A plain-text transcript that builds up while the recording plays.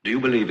Do you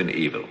believe in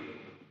evil?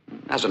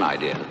 As an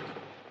idea.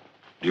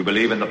 Do you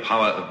believe in the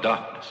power of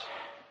darkness?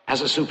 As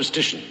a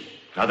superstition.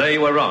 Now there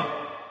you are wrong.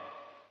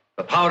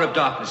 The power of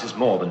darkness is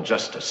more than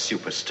just a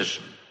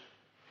superstition.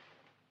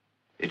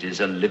 It is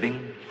a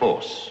living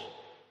force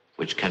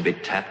which can be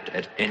tapped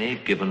at any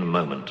given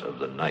moment of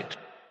the night.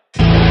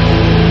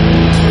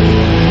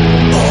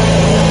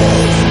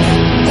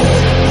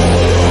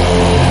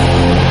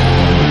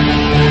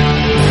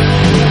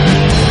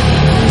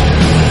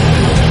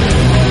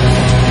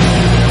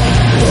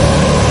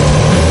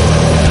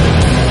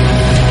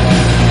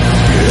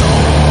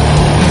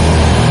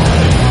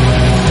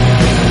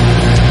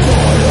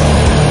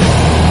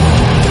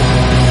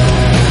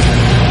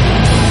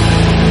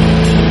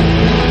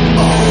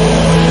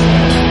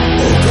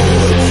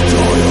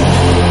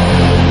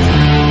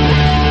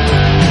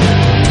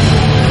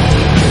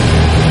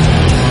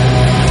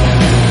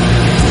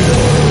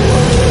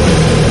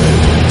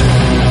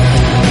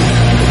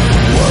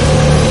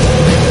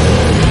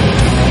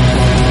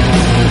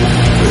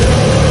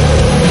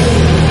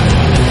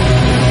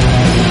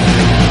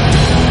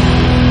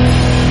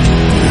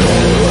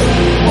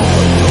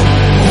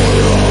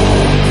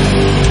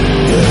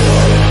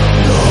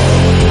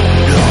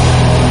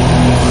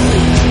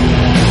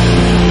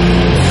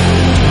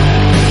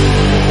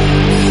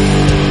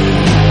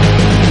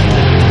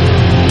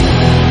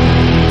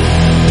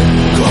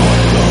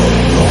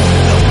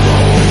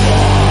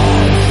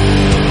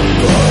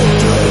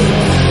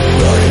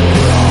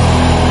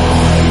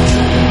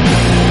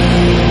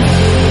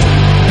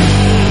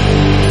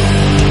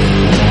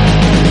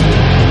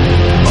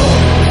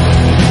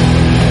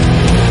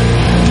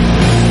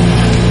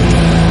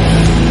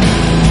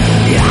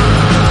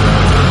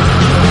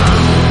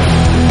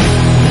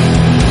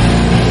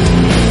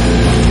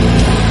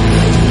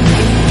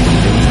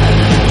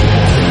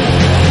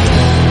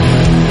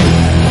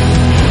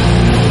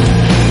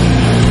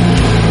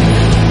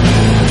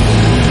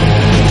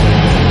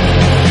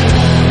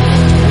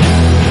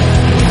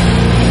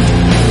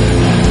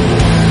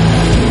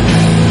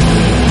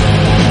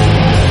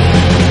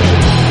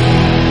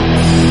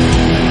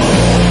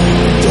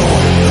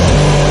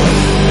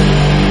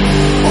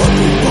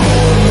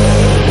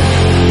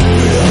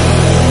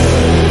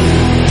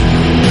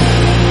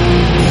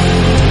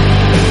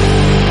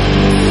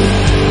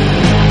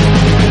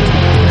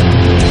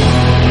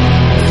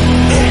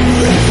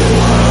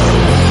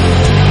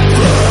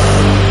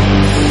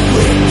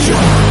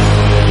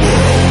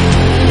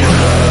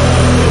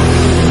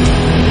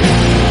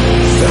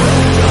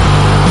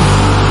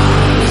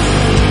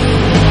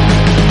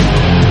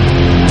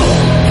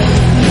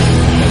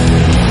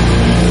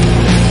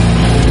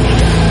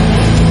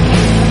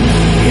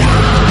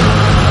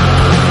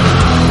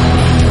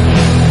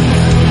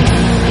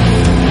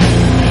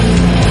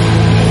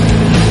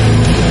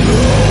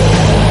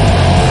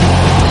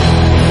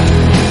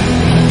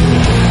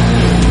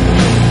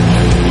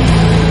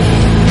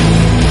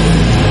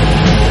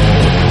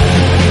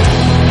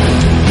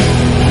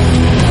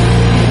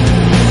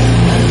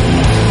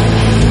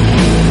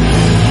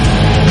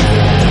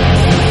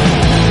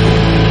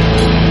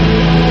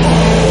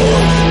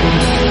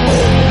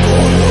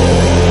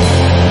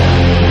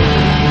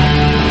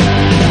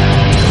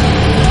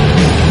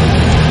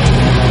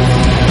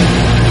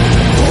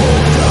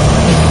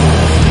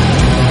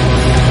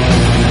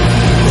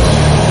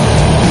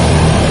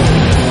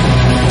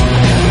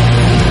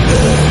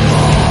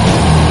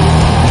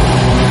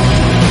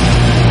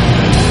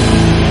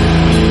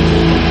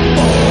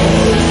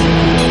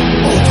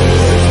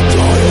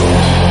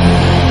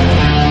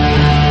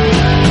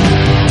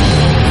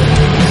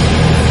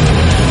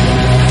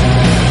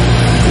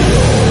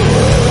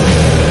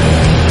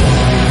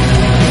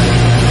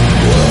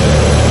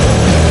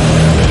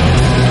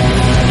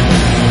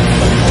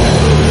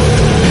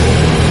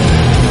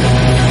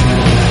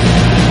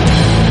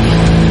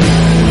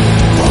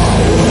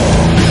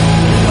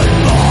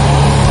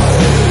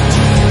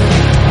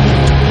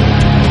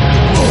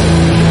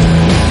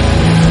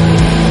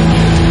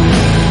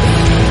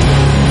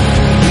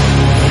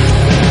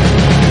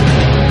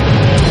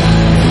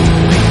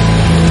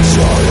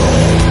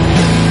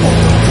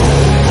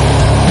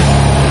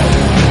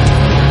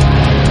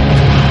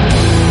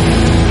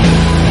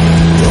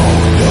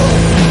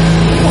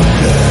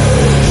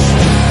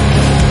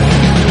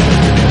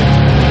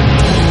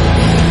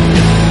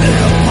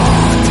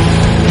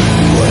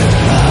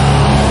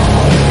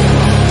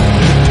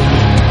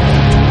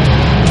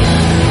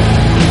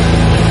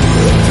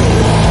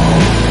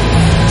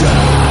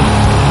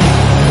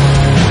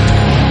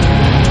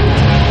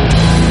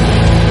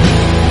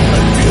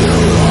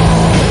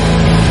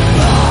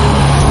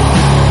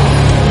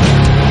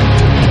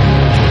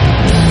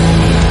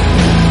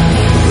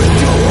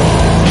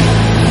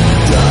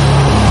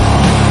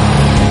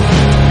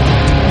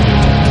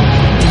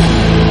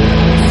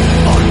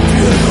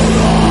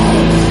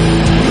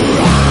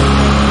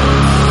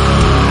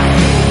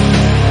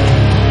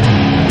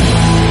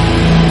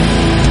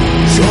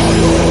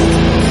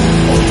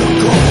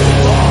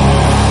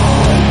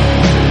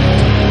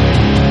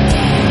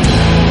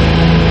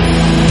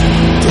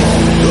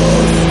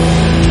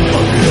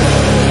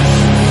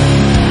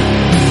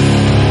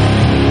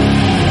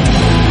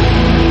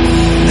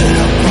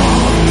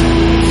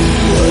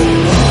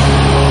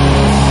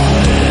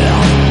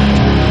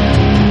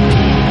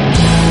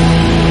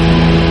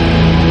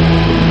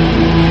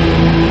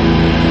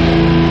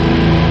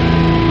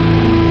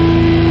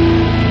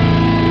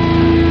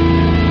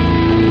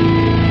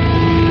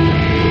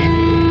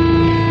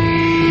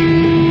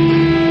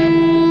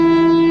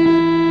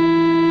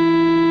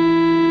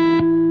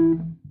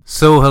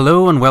 So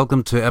hello and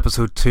welcome to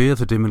episode 2 of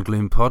the Doom and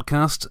Gloom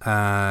podcast,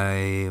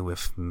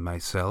 with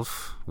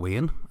myself,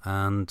 Wayne,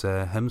 and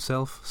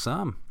himself,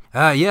 Sam.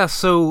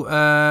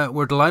 So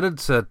we're delighted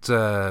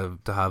to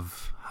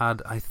have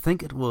had, I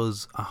think it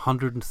was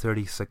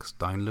 136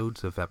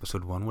 downloads of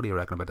episode 1. What do you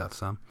reckon about that,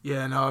 Sam?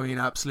 Yeah, no, I mean,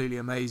 absolutely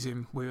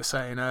amazing. We were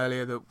saying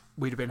earlier that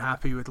we'd have been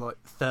happy with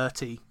like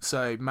 30,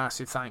 so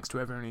massive thanks to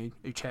everyone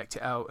who checked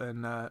it out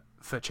and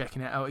for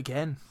checking it out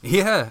again.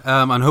 Yeah,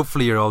 and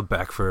hopefully you're all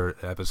back for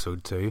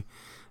episode 2.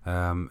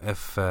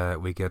 If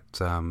we get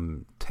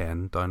 10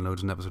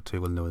 downloads in episode 2,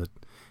 we'll know that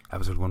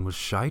episode 1 was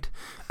shite.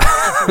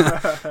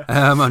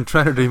 I'm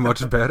trying to do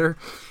much better.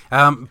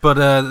 But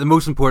the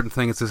most important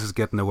thing is this is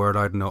getting the word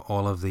out, and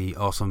all of the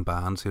awesome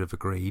bands who have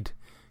agreed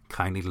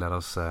kindly let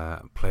us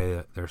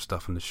play their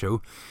stuff in the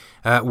show.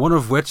 One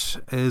of which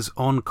is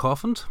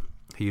UNCOFFINED,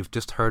 who you've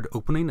just heard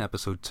opening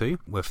episode 2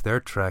 with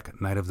their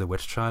track Night of the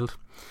Witch Child.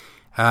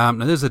 Now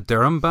there's a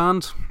Durham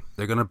band.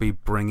 They're going to be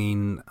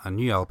bringing a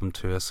new album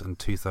to us in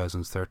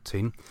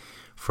 2013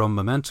 from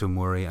Memento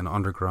Mori, an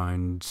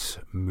underground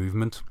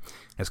movement.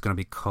 It's going to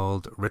be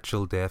called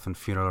Ritual Death and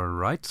Funeral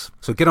Rites.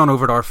 So get on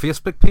over to our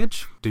Facebook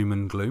page, Doom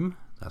and Gloom.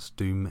 That's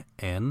Doom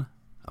N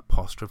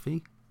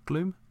apostrophe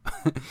Gloom.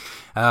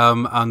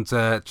 And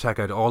check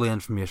out all the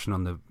information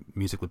on the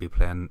music we'll be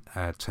playing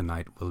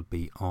tonight will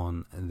be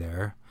on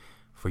there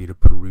for you to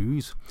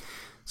peruse.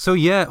 So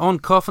yeah,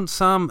 UNCOFFINED,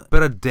 Sam,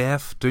 bit of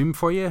death doom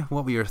for you.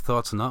 What were your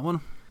thoughts on that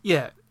one?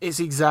 Yeah, it's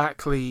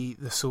exactly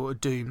the sort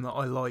of doom that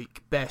I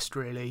like best,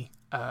 really.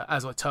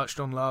 As I touched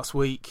on last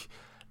week,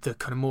 the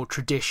kind of more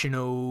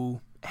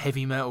traditional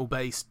heavy metal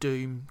based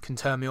doom can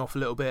turn me off a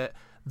little bit.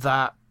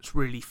 That's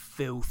really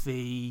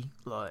filthy,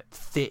 like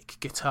thick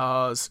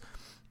guitars.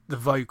 The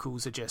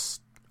vocals are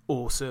just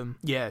awesome.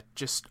 Yeah,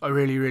 I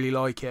really, really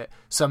like it.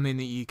 Something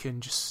that you can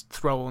just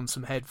throw on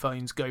some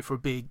headphones, go for a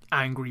big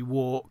angry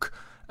walk,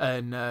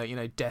 and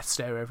death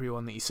stare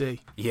everyone that you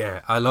see.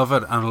 Yeah, I love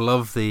it, and I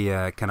love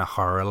the kind of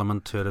horror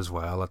element to it as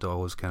well. It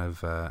always kind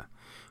of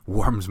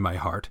warms my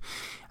heart.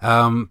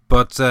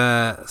 But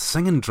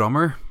singing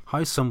drummer,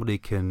 how somebody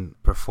can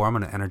perform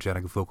an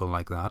energetic vocal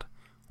like that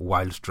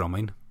whilst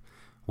drumming,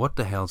 what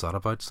the hell's that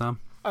about, Sam?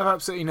 I've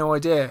absolutely no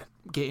idea.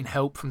 Getting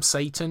help from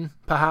Satan,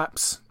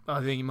 perhaps? I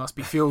think he must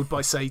be fueled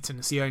by Satan.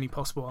 It's the only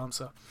possible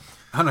answer.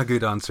 And a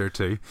good answer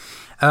too.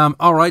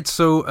 Alright,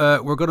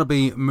 so we're going to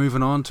be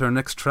moving on to our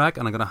next track,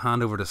 and I'm going to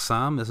hand over to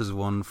Sam. This is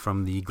one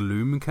from the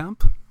Gloom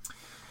camp.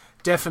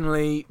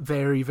 Definitely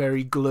very,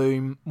 very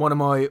Gloom. One of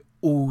my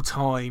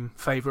all-time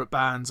favourite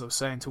bands. I was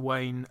saying to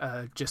Wayne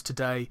just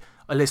today,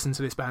 I listen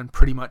to this band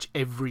pretty much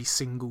every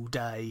single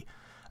day.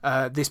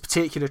 This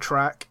particular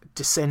track,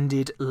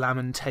 Descended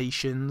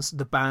Lamentations,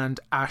 the band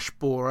Ash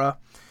Borer.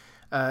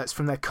 It's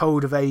from their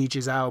Code of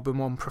Ages album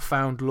on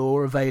Profound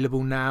Lore,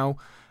 available now.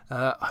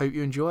 I hope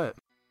you enjoy it.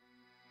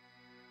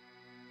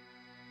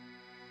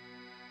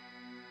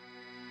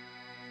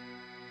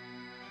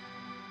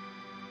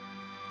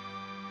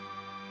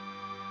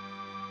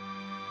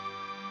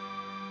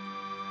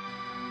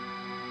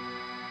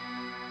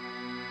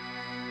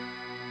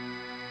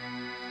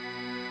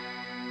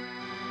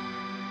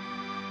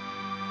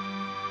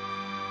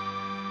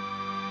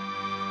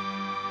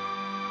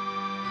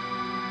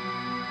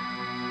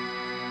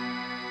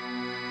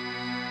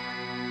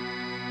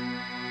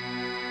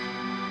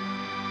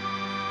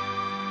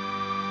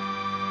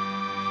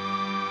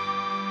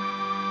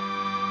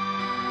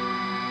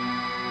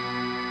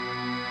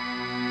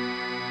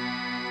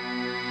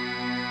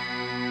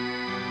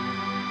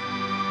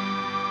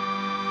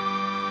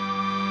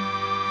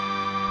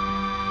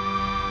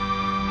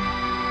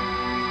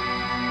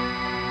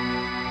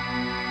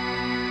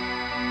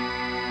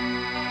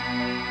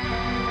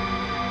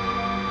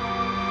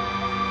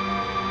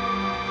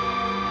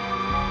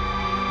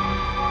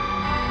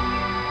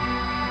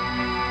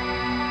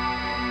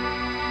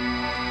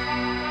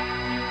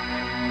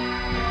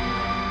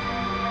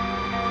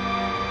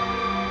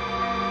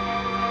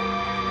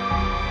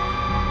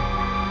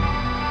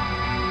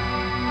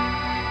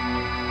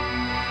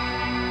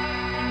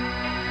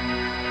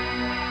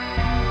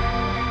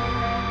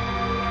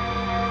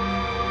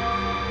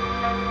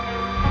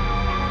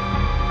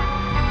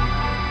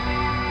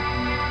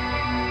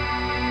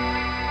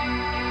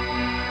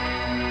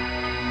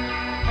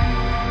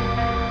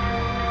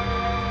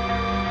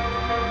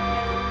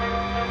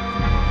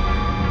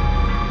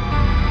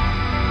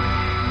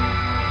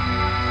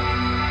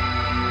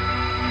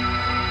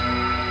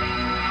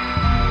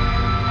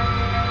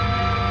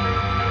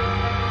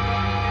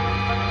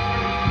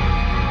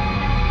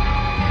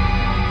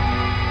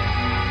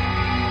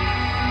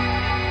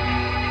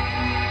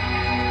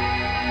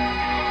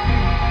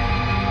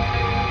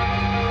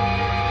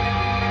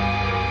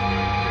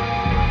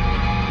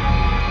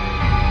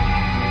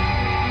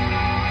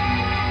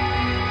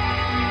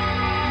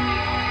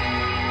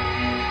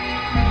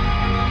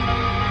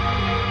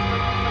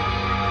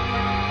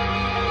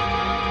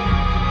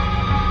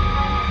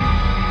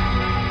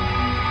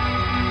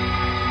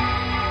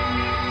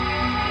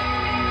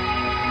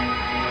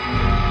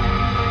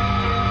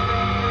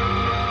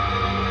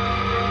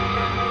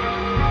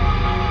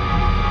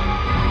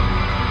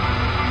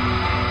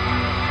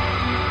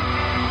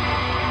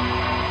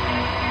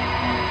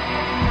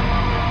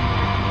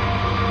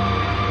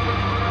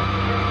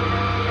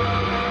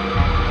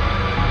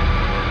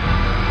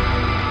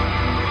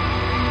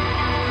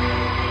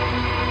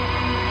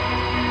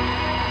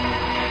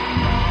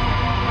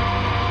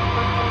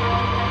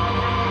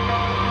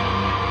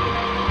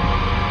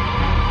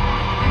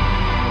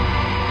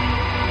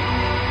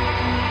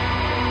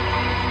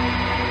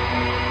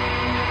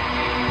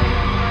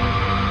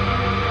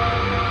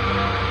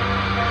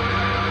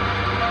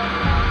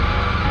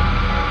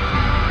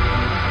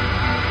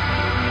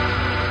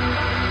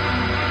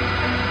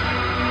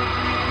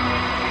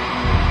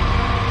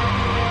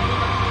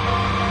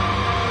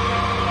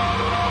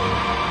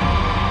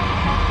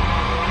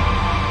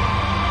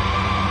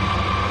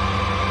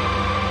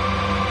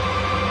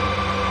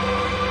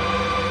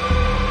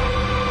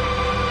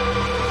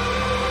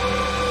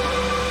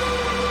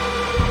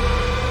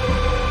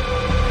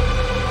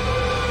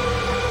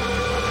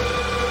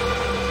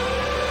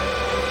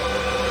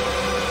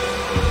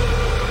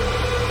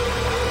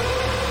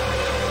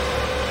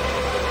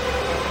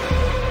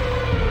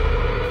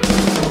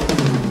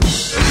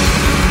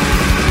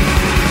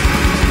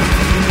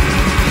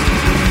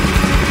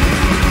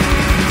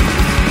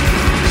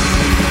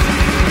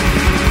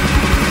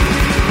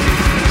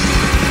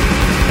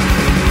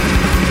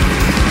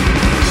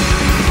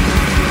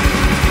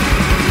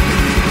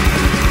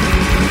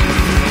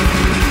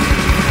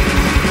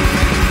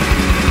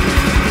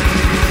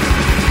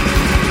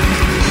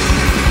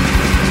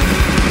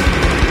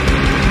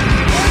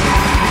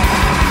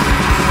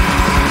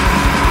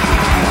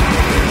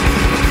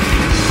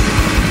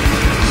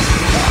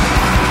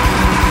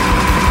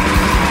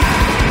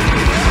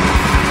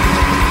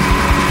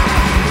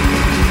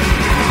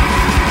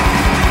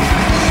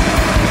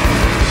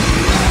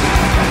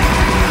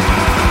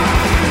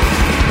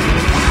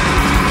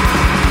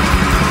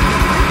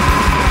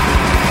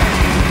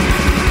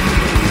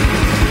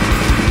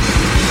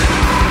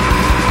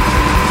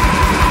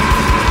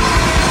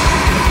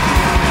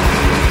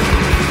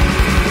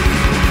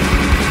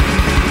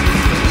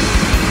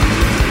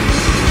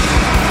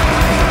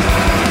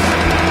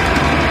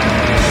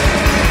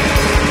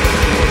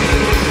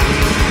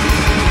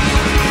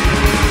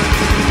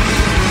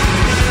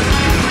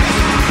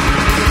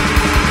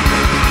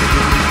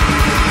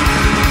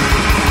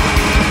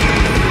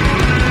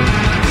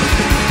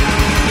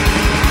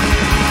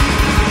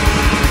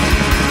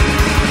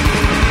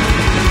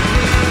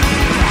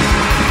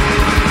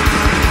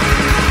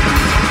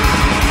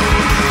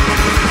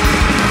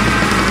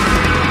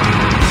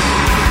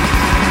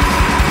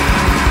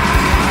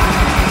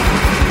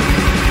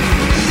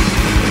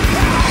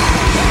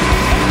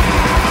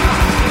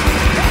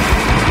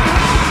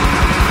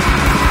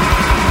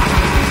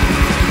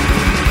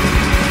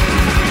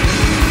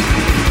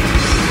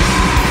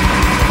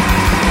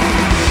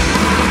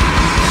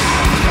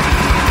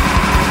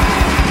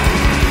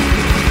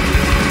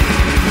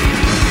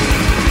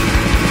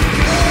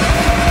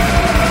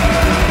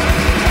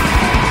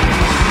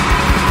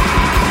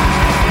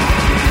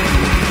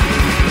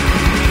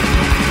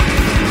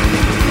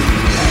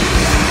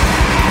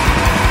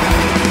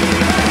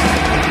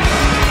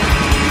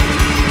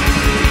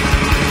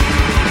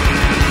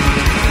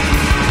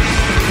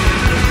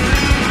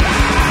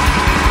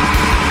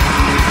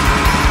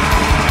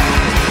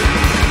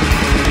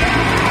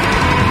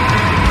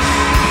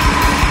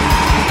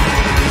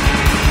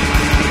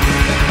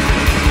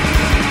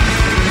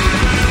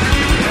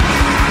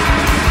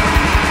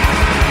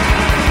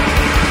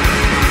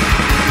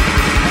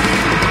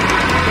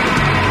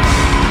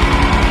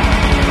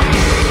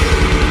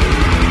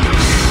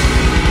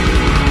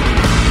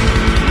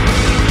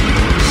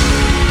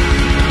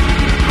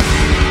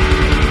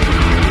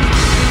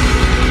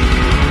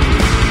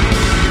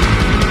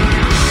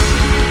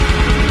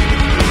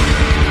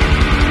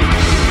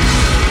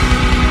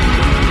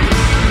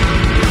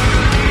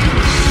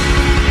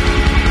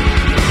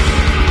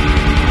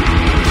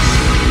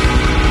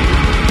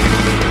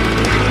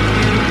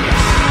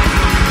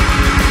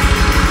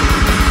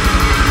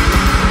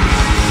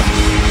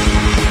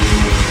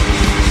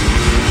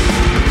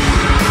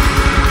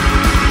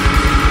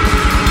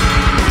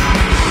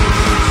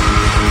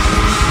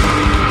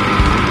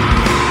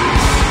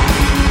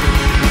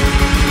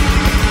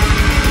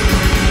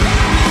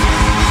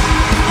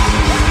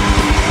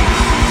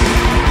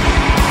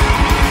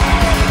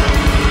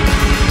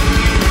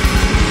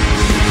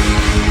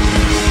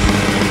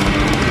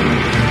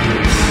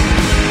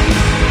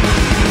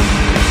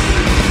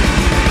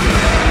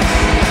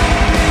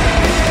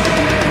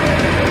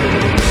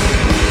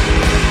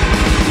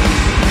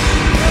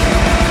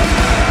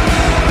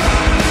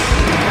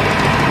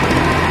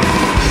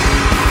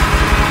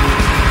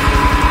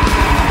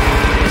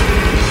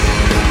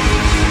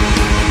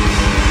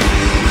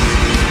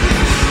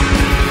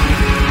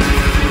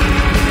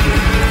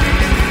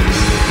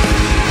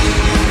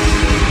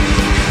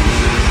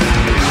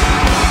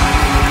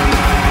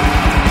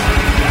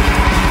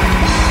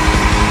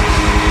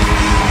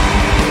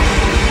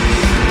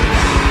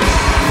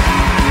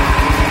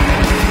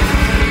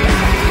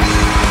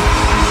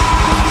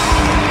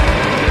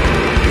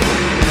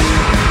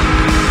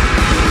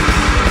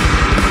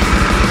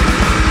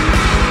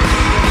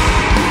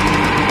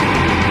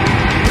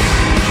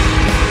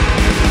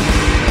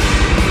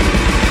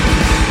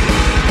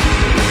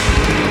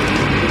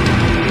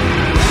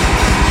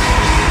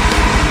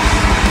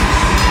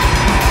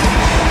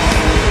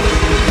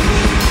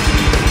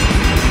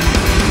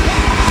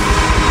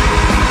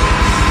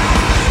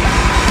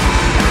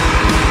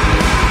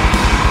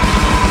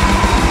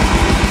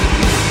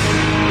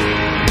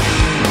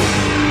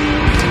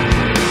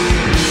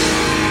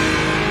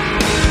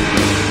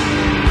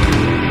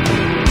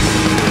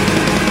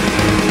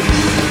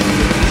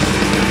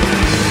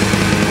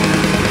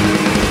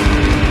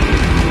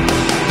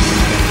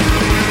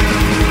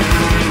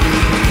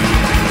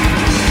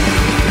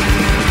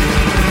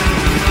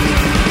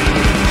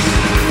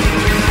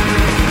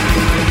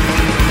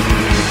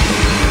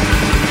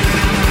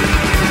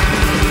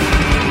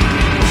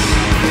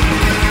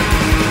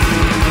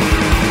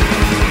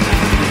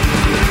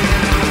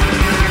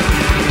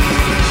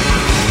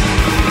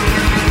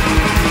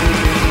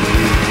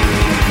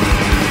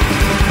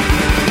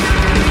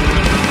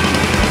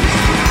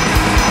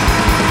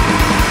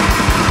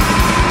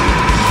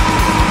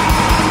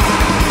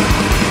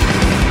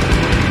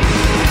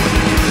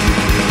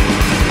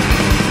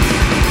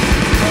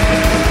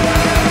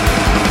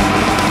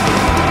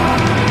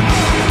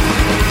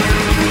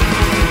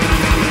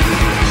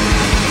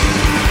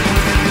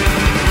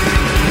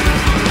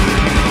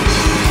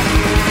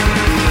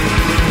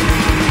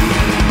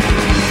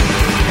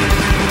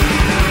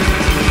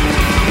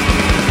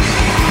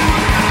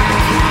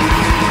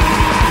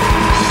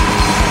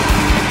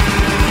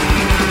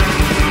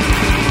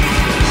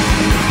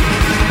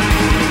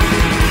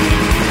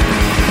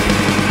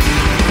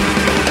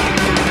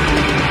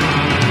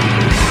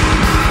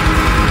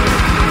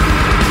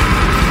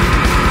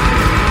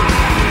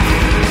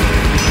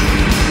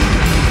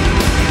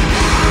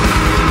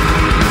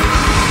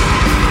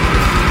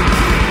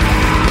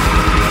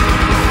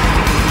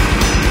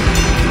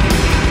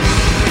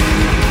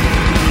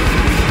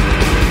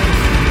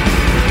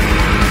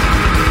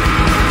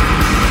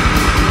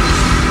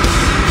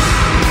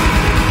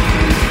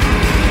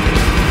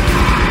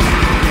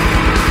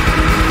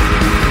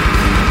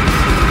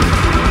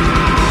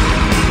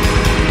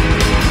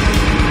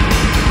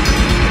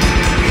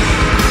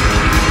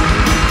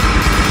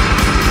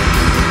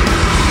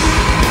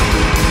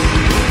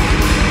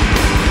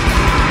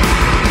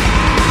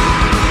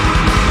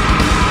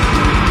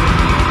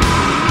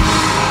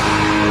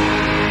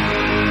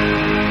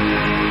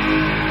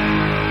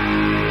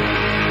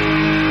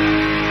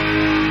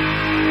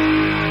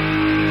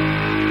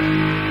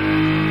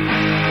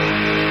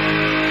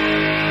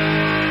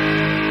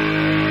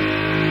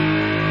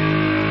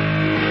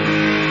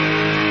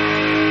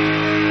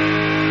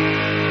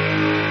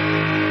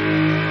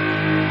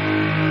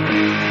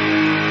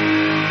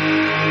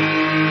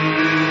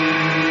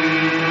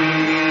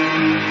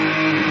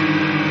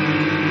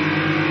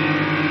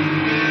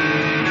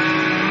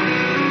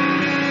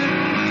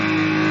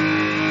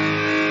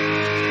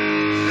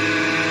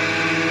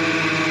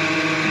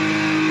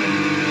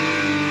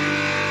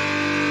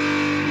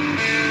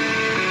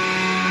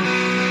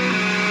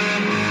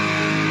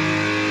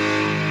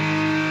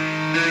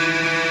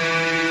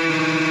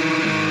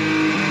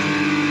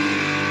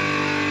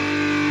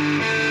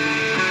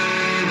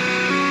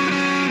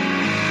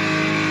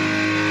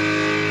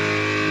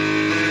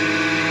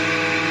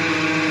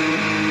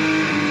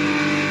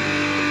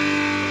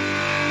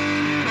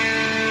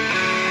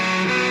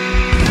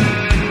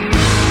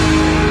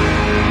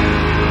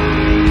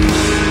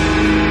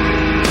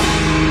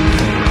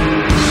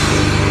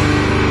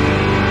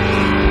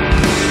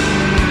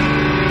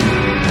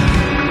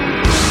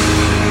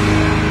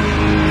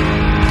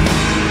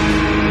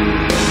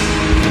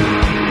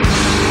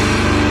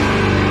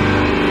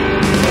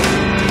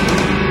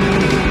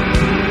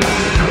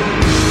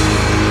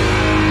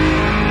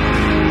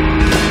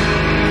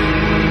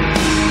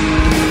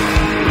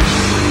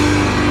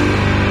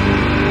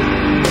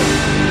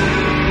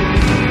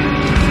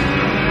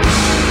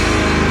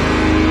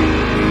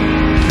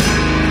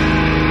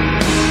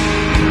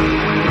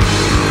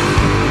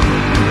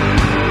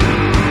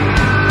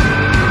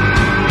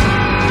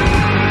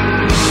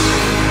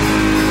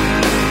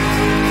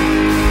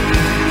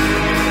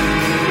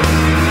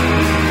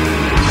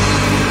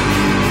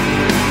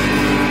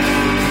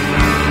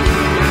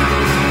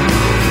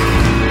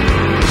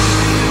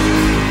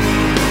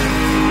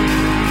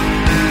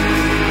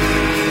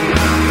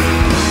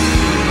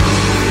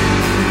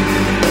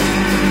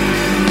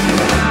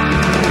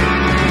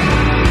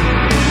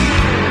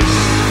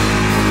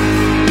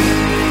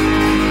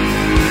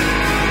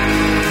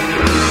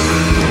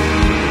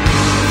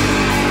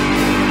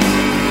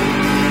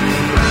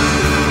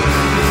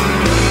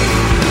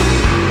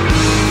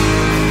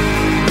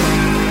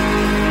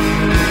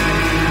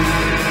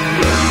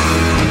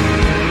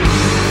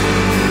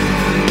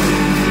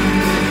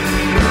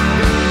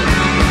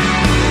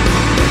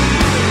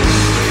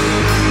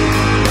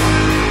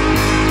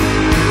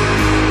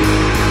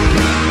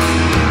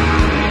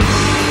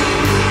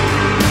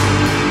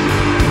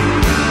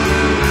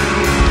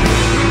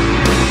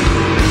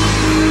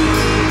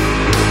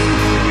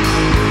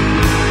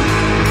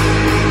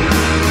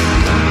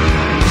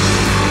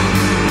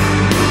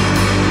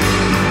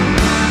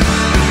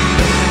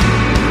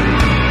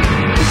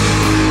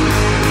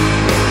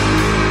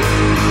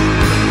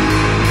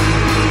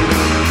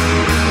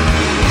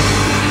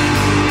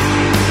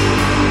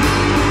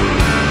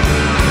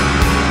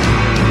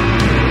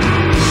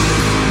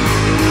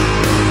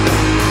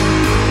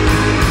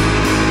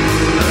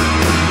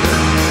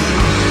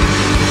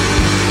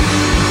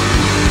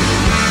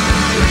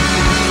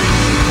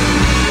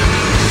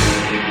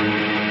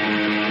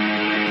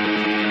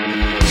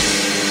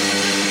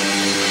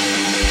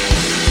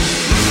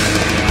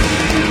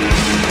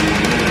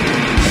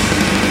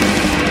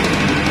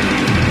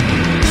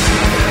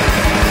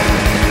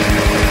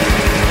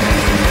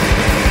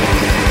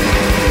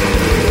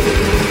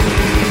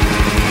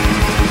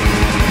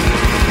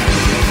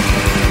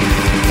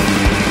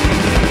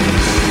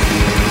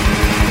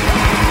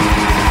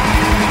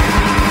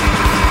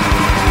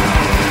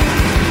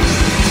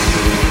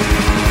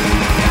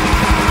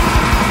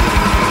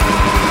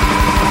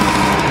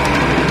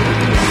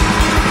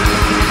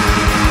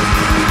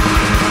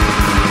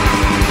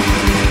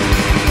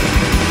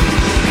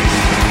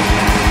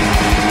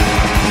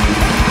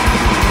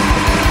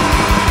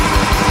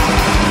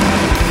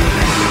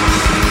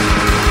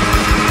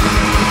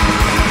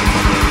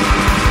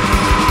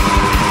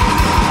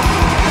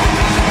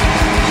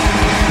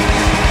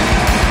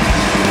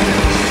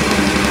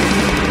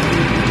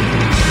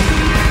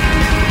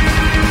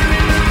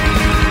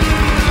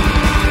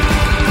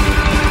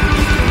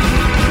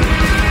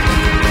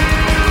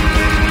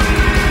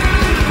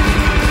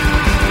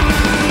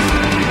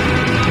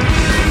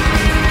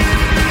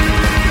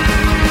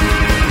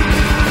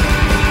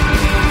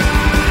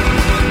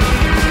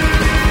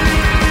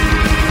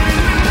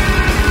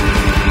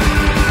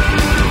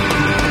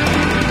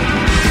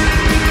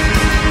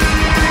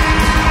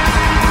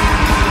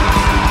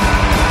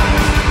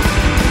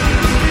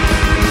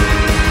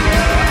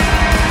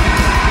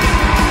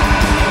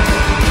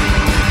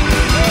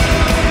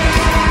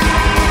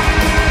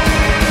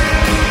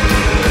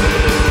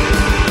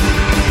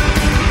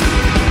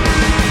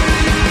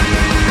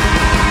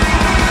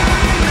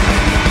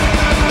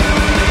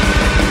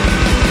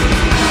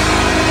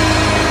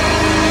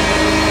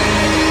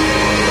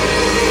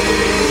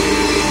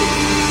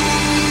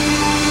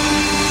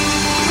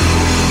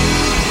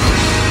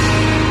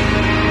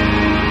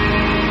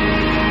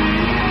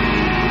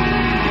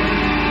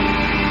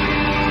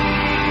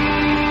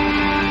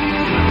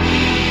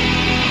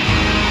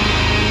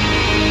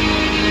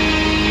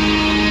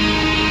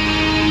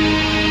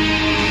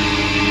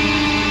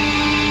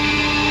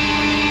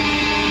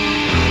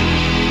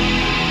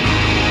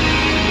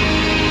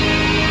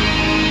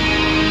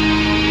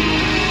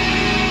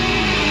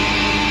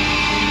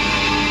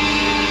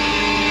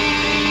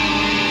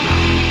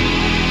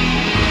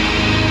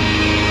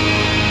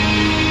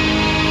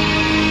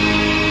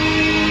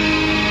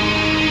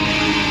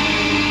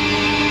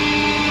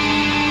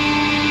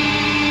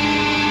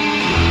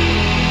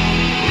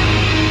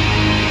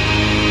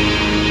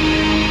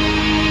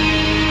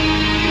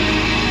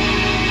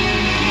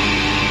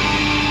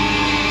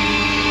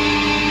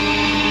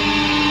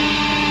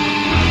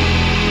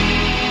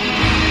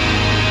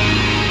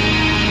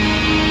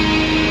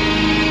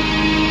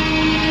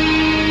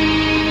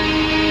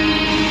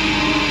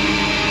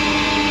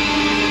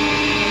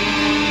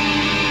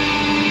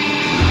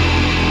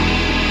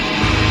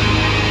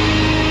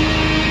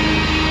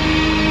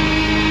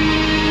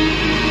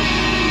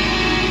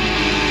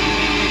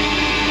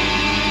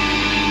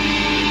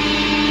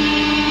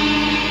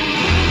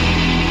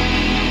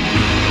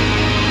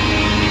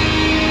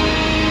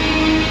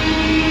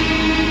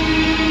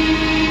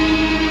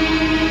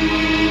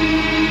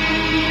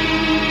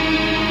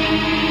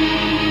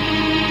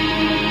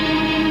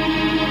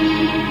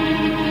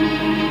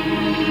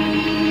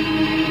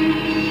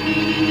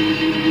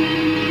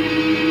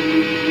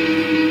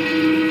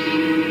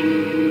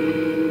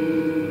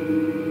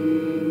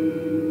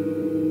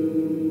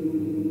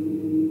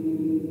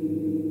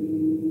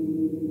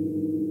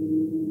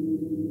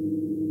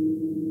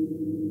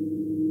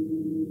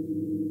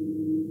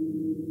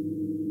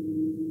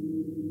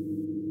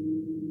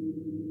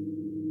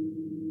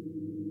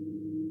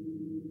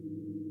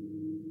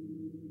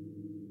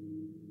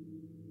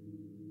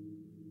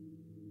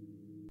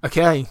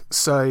 Okay,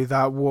 so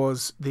that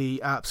was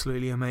the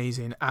absolutely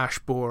amazing Ash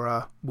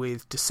Borer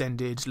with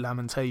Descended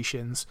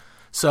Lamentations.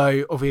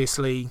 So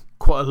obviously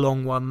quite a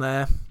long one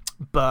there,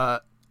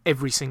 but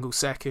every single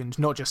second,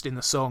 not just in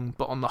the song,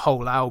 but on the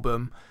whole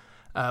album,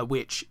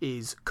 which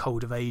is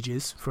Cold of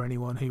Ages for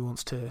anyone who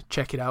wants to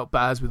check it out.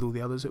 But as with all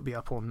the others, it'll be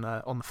up on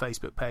the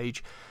Facebook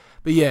page.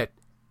 But yeah,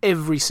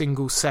 every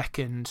single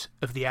second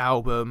of the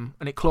album,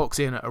 and it clocks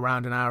in at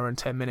around an hour and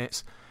 10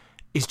 minutes,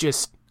 is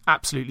just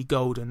absolutely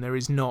golden. There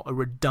is not a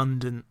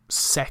redundant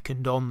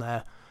second on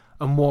there.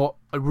 And what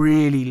I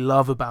really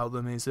love about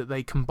them is that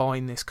they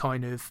combine this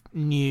kind of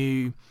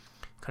new,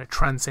 kind of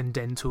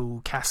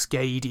transcendental,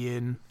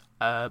 Cascadian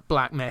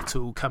black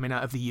metal coming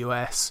out of the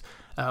US,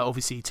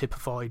 obviously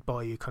typified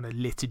by your kind of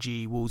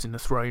Liturgy, Wolves in the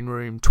Throne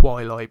Room,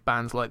 Twilight,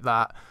 bands like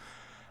that,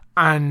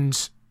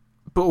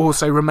 but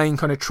also remain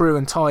kind of true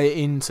and tie it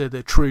into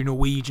the true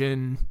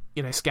Norwegian,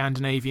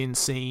 Scandinavian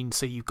scene.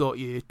 So you've got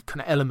your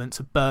kind of elements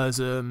of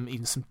Burzum,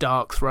 even some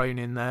dark thrown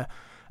in there.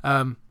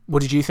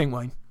 What did you think,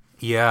 Wayne?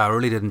 Yeah, I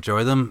really did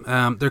enjoy them.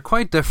 They're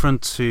quite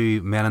different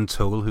to Men in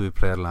Toll, who we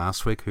played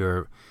last week, who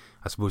are,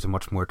 I suppose, a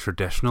much more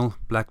traditional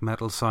black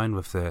metal sound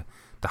with the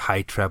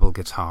high treble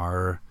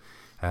guitar,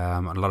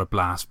 and a lot of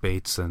blast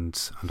beats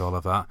and all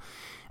of that.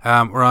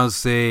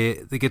 Whereas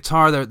the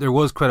guitar, there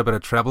was quite a bit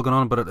of treble going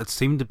on, but it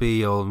seemed to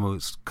be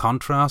almost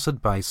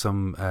contrasted by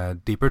some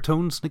deeper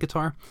tones in the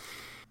guitar.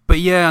 But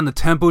yeah, and the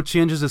tempo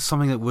changes is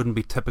something that wouldn't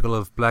be typical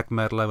of black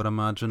metal, I would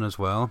imagine, as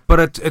well.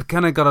 But it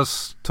kind of got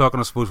us talking,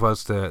 I suppose,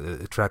 whilst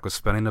the track was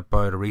spinning,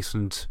 about a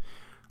recent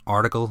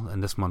article in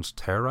this month's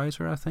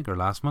Terrorizer, I think, or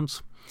last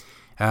month's.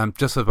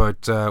 Just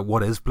about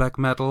what is black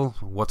metal,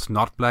 what's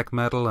not black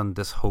metal, and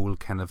this whole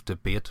kind of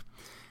debate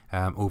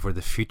over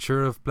the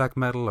future of black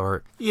metal.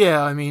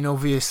 Yeah, I mean,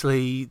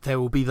 obviously there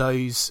will be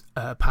those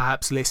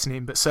perhaps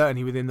listening, but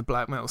certainly within the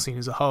black metal scene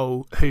as a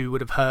whole, who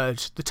would have heard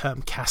the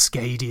term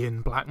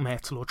Cascadian black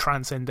metal or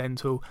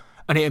transcendental,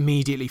 and it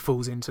immediately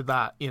falls into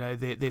that.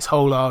 This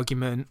whole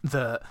argument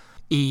that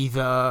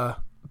either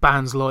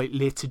bands like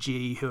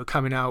Liturgy, who are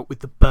coming out with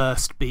the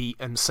burst beat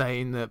and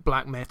saying that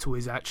black metal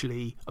is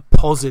actually a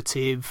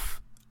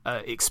positive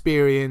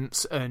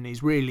experience and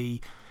is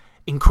really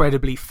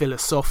incredibly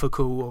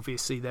philosophical.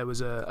 Obviously there was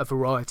a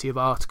variety of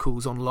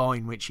articles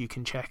online which you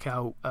can check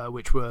out,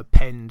 which were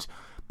penned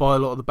by a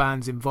lot of the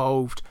bands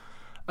involved,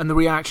 and the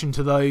reaction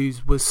to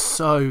those was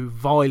so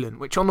violent,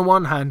 which on the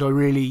one hand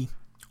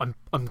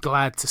I'm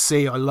glad to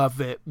see. I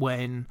love it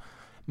when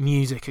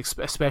music,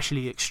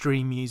 especially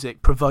extreme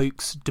music,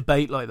 provokes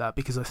debate like that,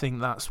 because I think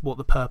that's what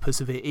the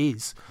purpose of it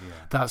is.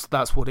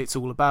 That's what it's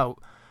all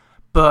about.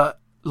 But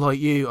like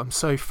you, I'm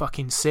so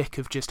fucking sick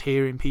of just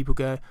hearing people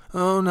go,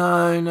 oh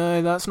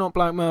no, that's not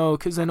black metal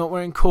because they're not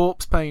wearing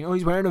corpse paint. Oh,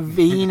 he's wearing a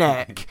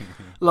V-neck.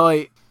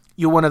 Like,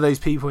 you're one of those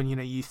people, and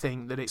you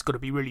think that it's got to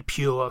be really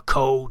pure,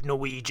 cold,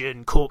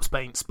 Norwegian, corpse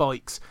paint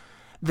spikes.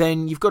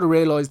 Then you've got to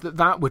realise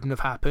that wouldn't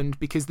have happened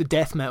because the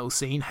death metal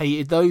scene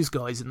hated those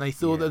guys, and they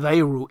thought that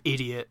they were all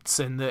idiots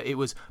and that it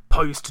was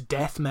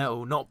post-death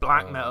metal, not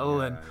black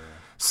metal.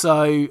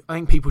 So I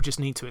think people just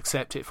need to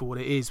accept it for what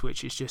it is,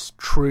 which is just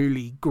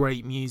truly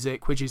great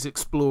music, which is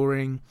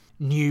exploring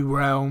new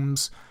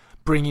realms,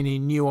 bringing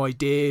in new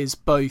ideas,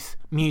 both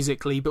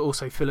musically but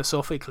also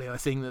philosophically. I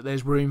think that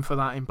there's room for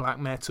that in black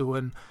metal,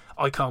 and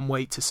I can't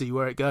wait to see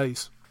where it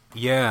goes.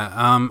 Yeah,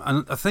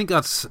 and I think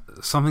that's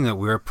something that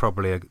we're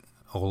probably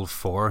all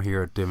for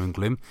here at Doom and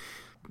Gloom.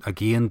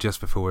 Again,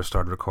 just before we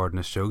started recording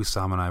this show,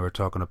 Sam and I were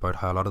talking about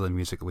how a lot of the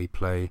music that we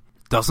play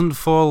doesn't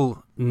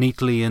fall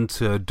neatly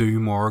into a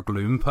doom or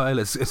gloom pile.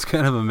 It's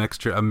kind of a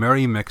mixture, a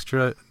merry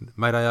mixture,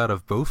 might I add,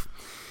 of both.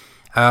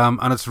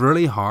 And it's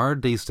really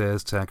hard these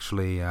days to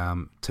actually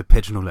to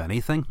pigeonhole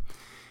anything.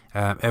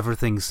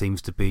 Everything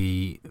seems to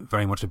be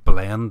very much a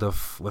blend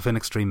of, within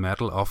extreme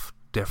metal, of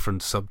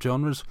different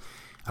subgenres,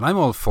 and I'm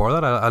all for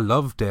that. I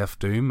love death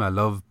doom. I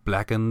love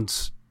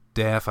blackened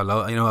death. I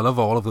love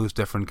all of those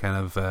different kind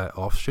of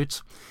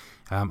offshoots,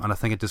 and I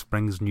think it just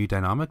brings new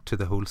dynamic to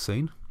the whole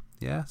scene.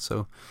 Yeah,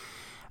 so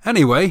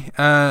anyway,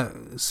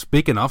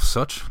 speaking of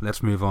such,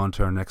 let's move on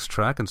to our next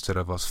track instead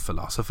of us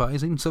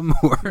philosophizing some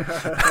more.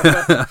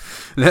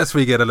 Lest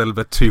we get a little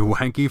bit too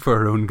wanky for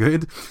our own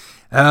good.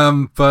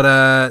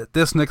 But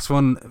this next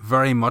one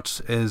very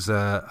much is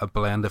a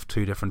blend of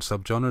two different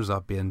subgenres,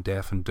 that being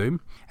death and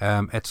doom.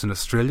 It's an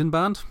Australian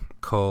band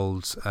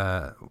called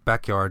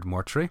Backyard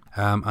Mortuary,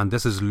 and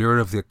this is Lure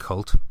of the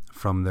Occult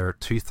from their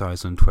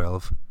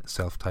 2012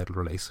 self-titled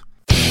release.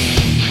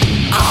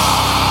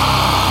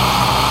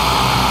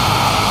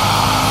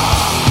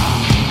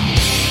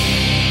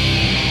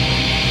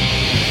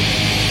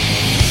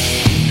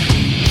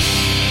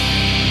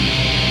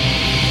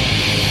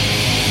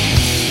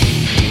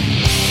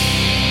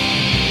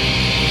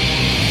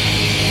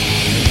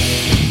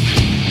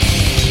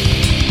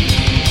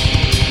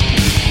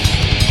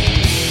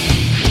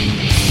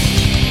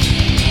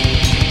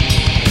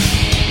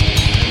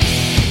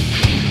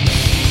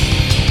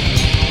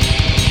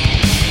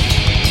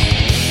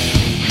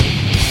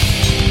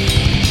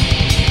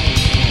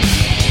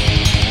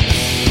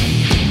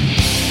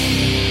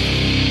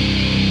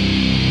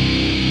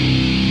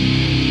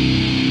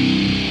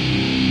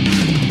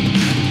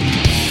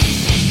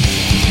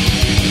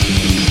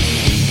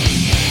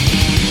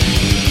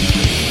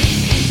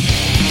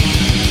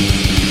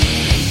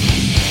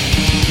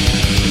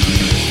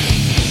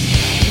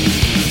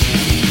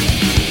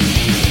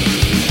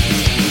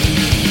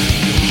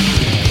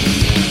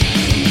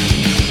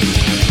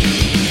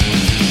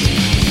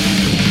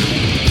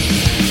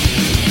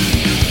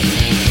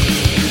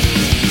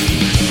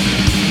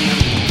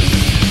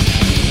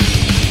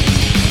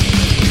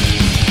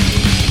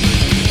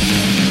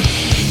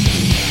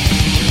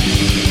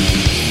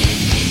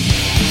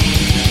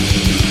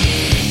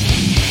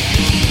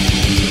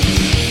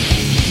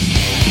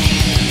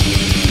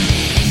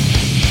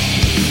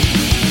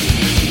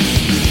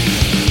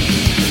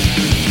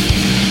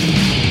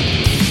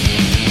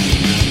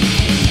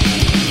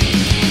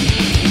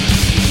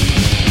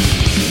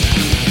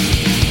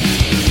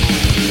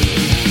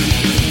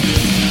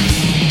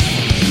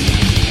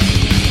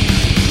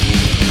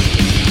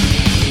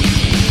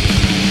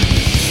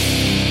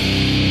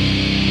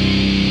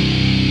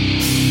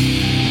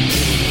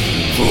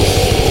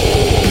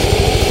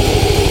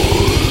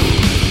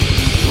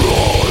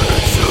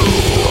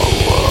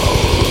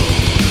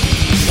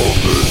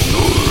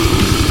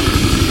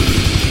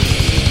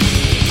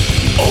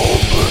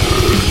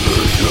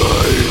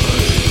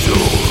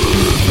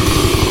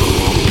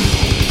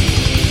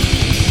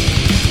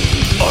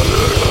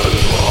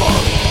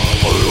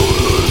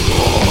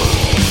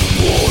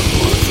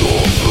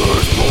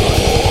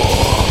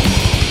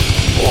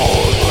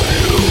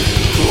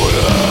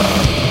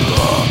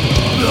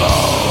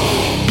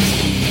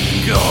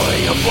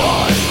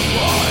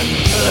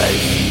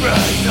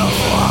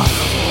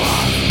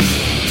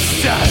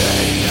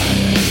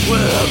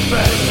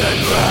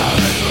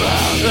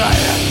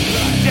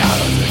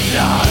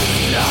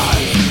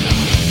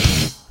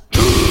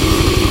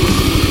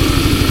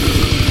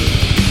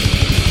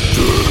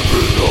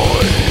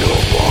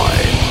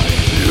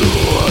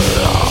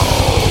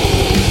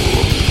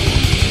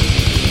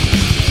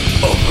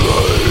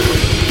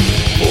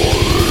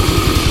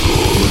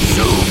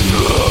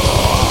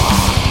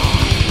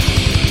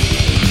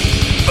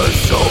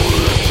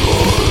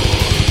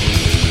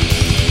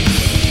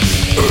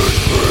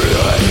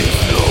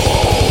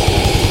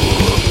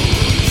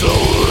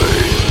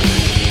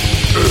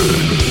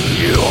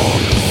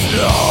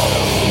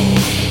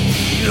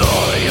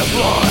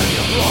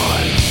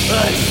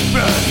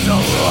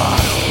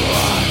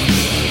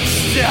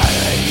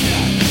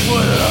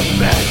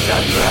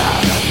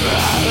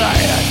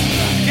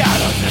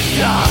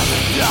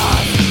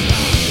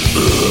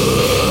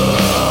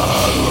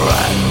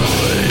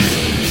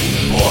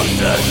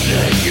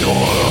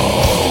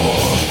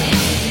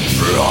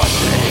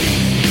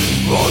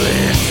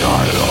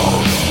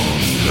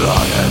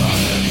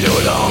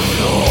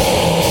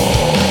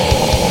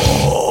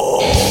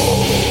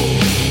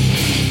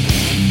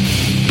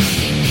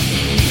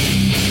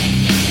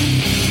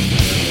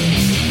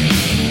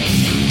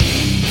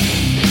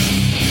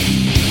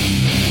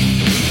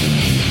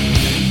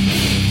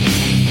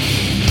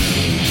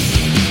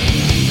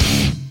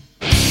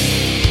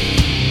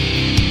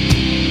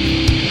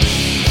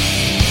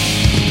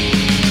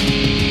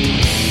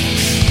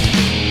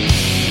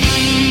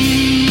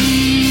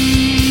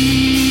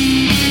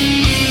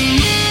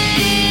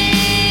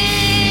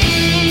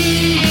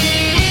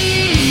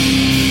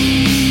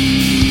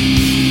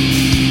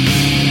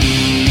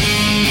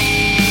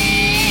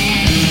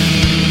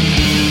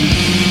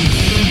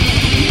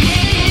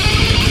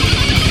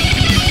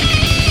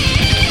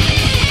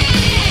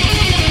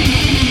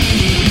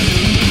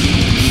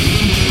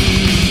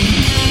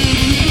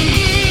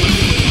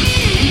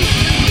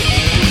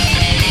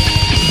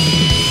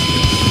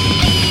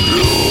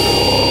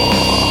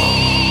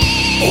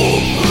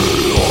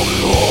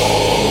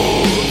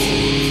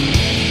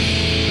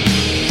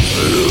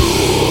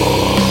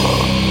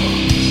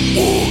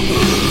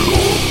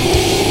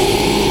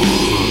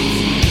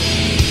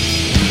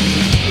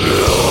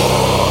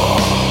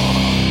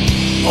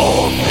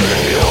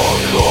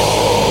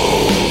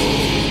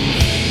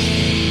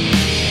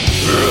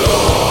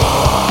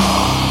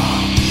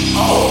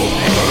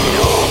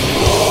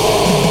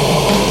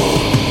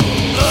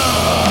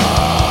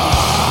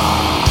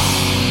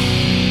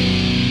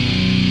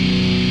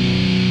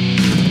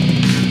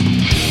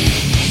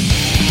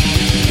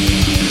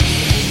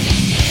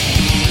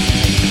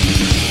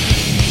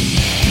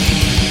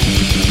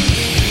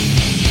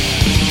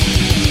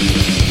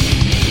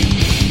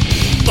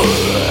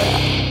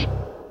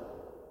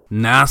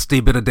 nasty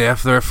bit of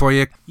death there for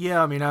you.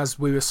 Yeah, I mean, as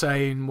we were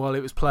saying while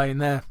it was playing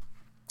there,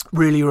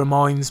 really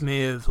reminds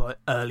me of like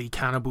early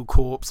Cannibal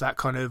Corpse, that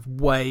kind of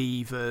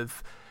wave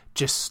of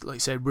just, like you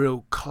said,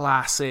 real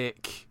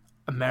classic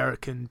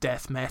American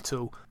death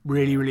metal.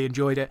 Really, really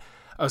enjoyed it.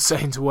 I was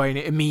saying to Wayne,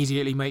 it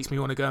immediately makes me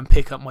want to go and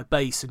pick up my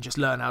bass and just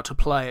learn how to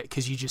play it,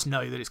 because you just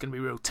know that it's going to be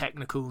real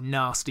technical,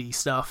 nasty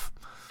stuff.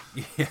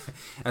 Yeah,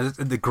 and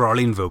the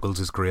growling vocals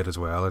is great as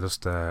well. I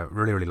just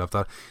really, really love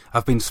that.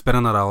 I've been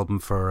spinning that album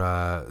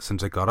for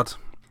since I got it,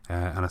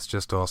 and it's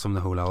just awesome,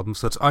 the whole album.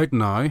 So it's out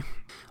now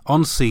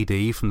on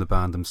CD from the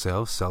band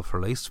themselves,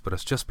 self-released, but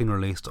it's just been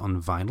released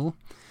on vinyl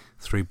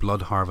through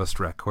Blood Harvest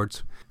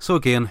Records. So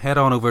again, head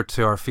on over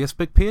to our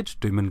Facebook page,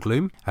 Doom and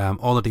Gloom.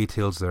 All the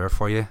details there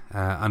for you.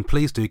 And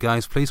please do,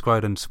 guys, please go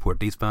out and support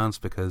these bands,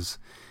 because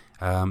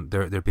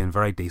they're being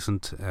very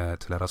decent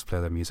to let us play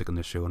their music on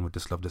the show, and we'd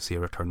just love to see a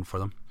return for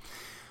them.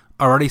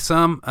 Alrighty,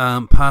 Sam,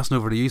 passing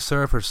over to you,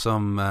 sir, for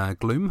some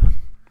Gloom.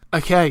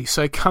 Okay,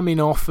 so coming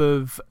off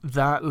of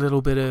that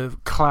little bit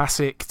of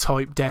classic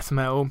type death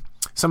metal,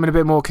 something a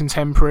bit more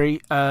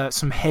contemporary,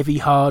 some heavy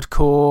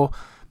hardcore,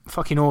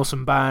 fucking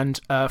awesome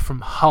band from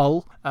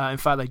Hull. In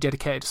fact, they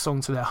dedicated a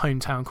song to their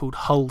hometown called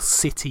Hull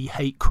City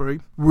Hate Crew.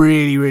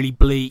 Really, really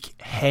bleak,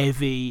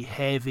 heavy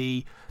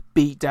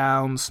beat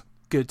downs,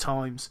 good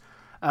times.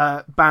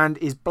 Band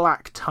is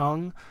Black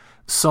Tongue.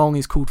 Song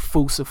is called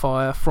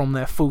Falsifier from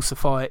their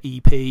Falsifier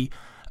EP,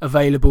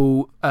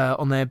 available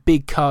on their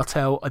Big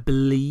Cartel, I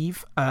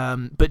believe,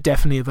 but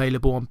definitely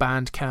available on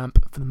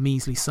Bandcamp for the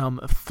measly sum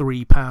of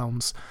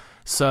 £3.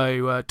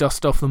 So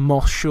dust off the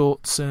moss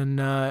shorts and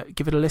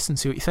give it a listen,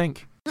 see what you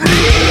think. This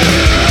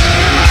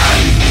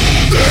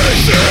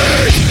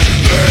is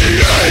the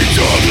age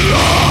of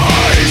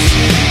lies.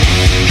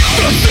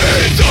 The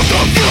sins of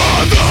the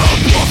brother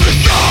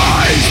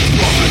prophesies.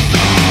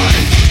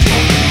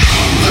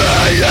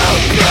 They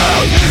have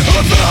built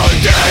a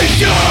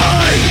foundation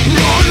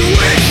on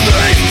which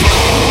they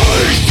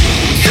pushed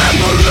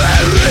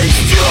temporary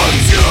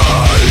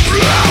structures,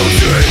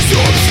 houses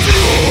of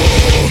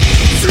straw,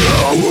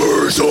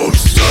 towers of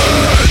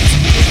sand,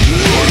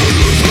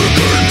 monolithic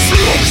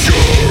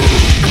construction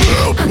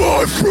built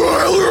by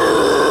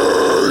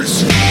failures.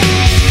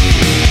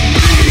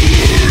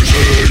 Pillars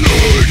and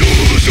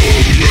idols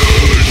of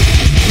men,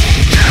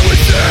 that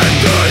was at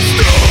the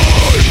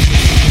start,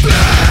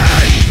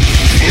 bad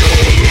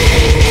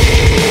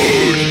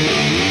followed.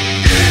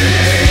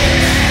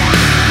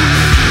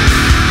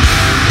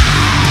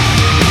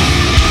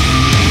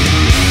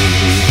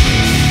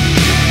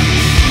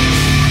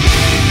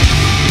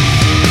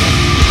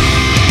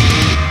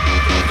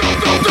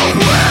 The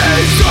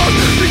waves of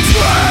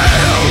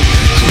betrayal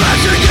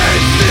crash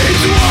against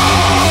these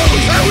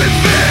walls, and with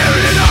fear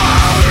in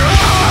our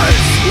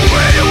eyes,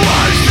 we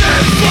watch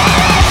them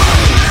fall.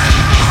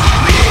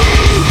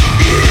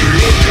 The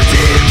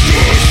architects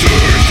are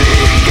safe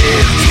in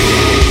their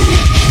tomb,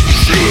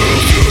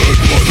 sheltered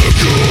by the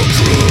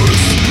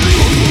contrast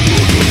of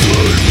the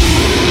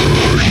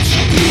tyrants.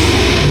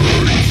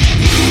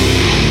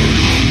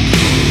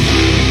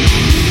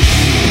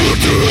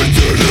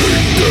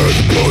 Pretending death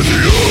by the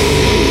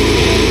earth.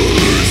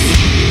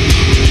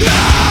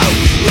 Now,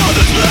 all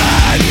that's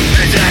left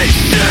is a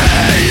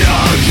sea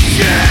of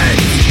shit,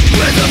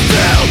 with a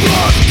film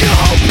of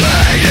gold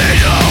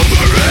painted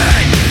over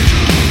it.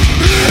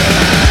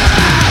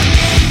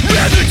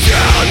 And the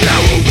child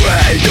now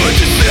awake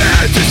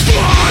understands his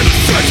final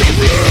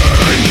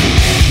treachery.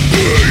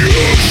 The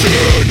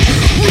ocean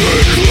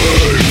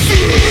reclaims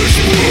this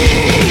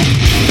world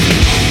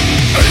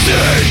as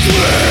it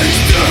clings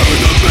to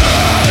the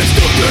mast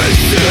of the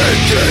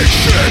sinking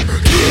ship.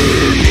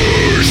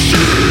 Timber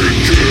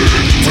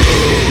sinking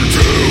down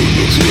to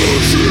the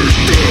crushing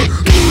death.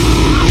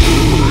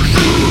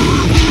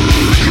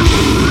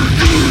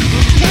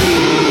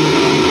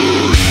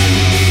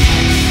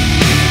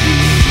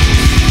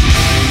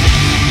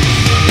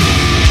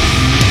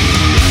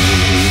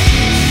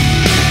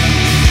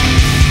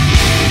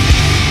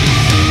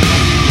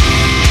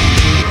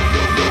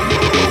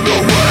 The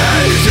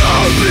waves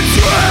of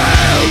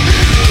betrayal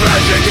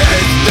crash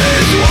against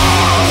these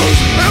walls,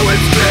 and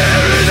with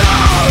fear in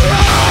our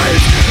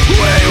eyes,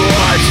 we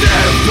watch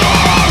them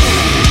fall.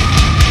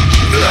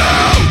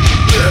 Now,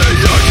 the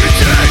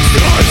architects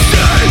are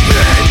safe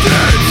in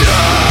their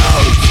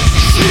towns,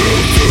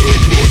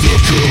 sheltered by the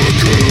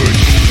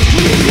carcass of the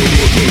tyrants.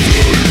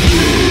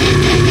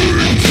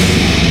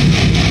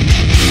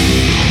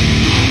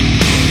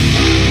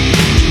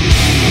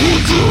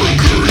 We're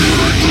drinking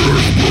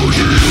this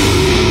bloody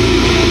earth.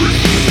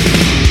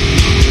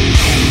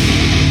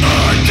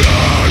 Under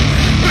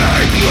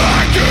a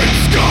blackened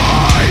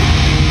sky,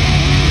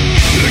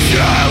 the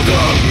child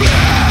of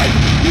man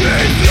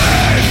is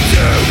left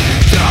to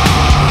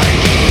die.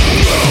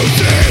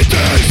 Floated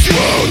and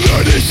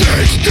swollen his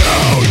head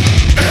down,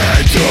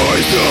 and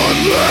toys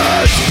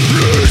unless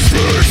his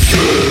face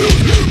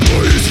sealed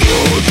by his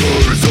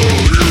father's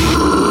own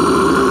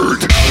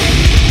earth.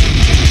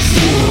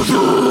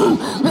 Father,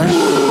 why?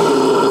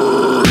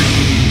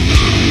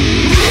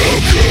 How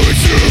could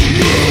you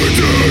murder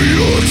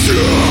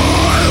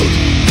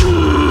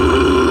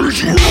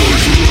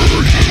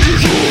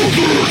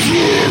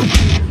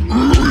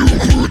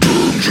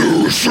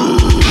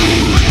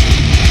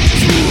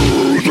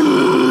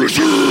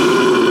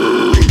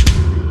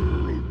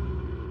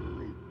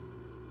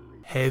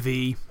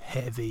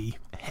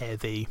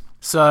heavy.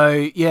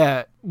 So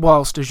yeah,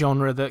 whilst a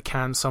genre that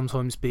can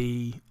sometimes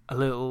be a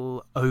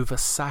little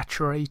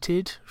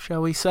oversaturated,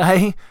 shall we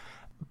say,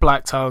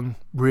 Black Tongue,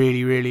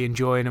 really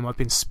enjoying them. I've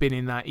been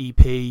spinning that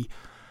EP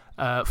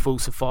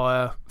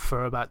Falsifier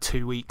for about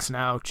 2 weeks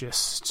now,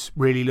 just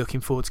really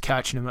looking forward to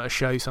catching them at a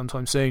show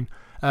sometime soon.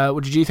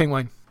 What did you think,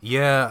 Wayne?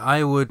 Yeah,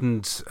 I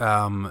wouldn't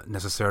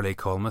necessarily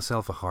call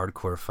myself a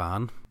hardcore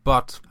fan,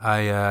 but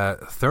I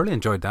thoroughly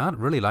enjoyed that,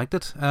 really liked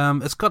it.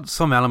 It's got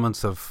some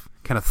elements of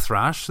kind of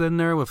thrash in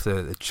there with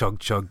the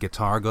chug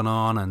guitar going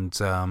on, and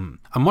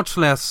a much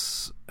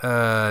less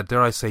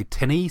dare I say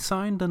tinny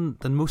sound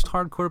than most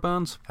hardcore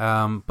bands,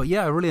 but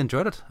yeah, I really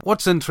enjoyed it.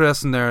 What's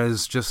interesting there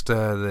is just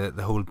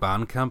the whole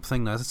Bandcamp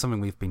thing. Now, this is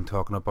something we've been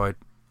talking about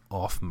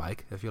off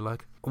mic, if you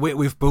like.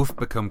 We've both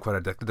become quite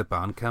addicted to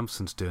Bandcamp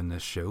since doing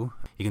this show.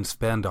 You can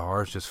spend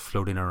hours just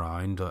floating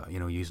around,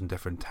 using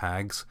different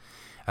tags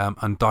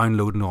and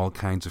downloading all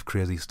kinds of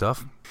crazy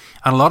stuff.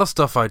 And a lot of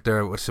stuff out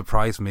there, which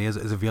surprised me, is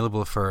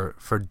available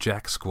for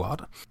jack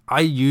squat.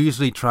 I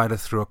usually try to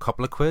throw a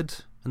couple of quid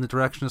in the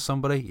direction of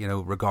somebody,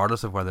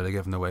 regardless of whether they're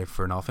giving away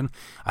for nothing.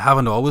 I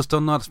haven't always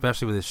done that,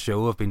 especially with this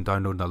show. I've been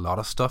downloading a lot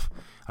of stuff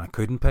and I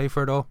couldn't pay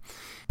for it all.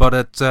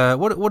 But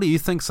what do you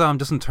think, Sam,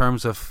 just in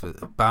terms of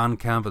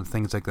Bandcamp and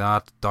things like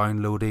that,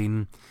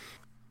 downloading?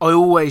 I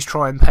always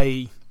try and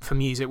pay for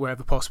music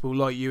wherever possible,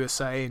 like you were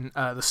saying.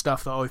 The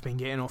stuff that I've been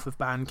getting off of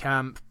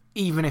Bandcamp,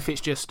 even if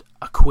it's just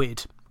a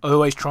quid, I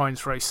always try and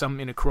throw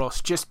something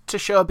across just to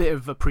show a bit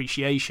of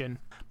appreciation.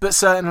 But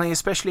certainly,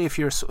 especially if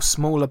you're a sort of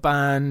smaller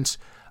band,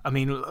 I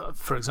mean,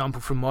 for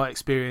example, from my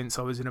experience,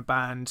 I was in a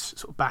band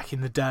sort of back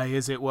in the day,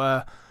 as it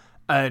were,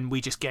 and we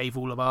just gave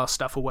all of our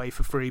stuff away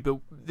for free. But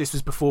this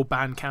was before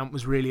Bandcamp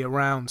was really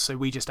around, so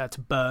we just had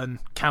to burn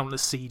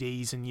countless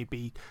CDs, and you'd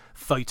be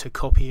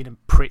photocopying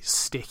and print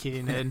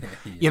sticking, and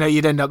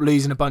you'd end up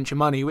losing a bunch of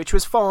money, which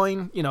was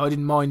fine. I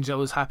didn't mind. I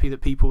was happy that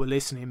people were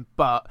listening,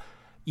 but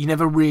you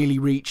never really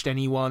reached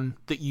anyone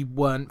that you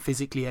weren't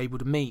physically able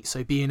to meet.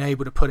 So being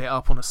able to put it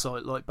up on a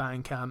site like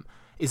Bandcamp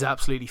is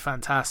absolutely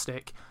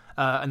fantastic.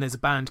 And there's a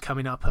band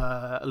coming up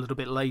a little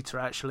bit later,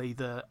 actually,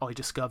 that I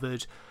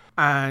discovered,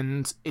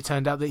 and it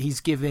turned out that he's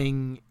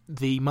giving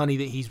the money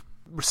that he's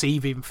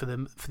receiving for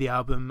the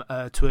album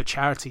to a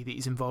charity that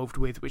he's involved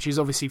with, which is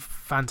obviously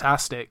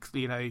fantastic.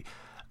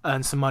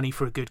 Earn some money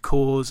for a good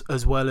cause,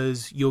 as well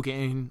as you're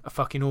getting a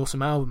fucking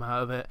awesome album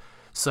out of it.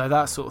 So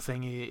that sort of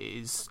thing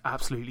is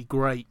absolutely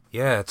great.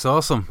 Yeah, it's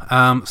awesome.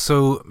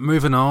 So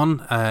moving on,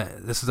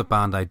 this is a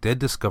band I did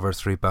discover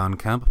through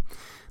Bandcamp.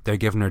 They're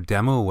giving their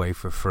demo away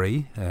for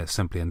free,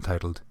 simply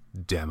entitled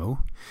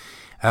Demo.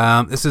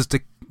 This is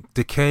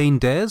Decaying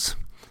Days,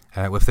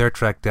 with their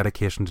track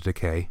Dedication to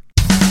Decay.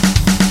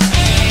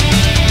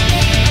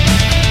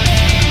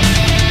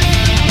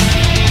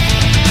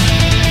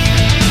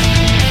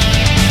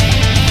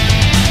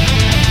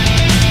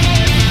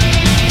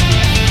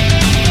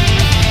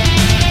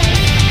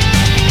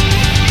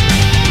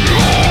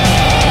 Forever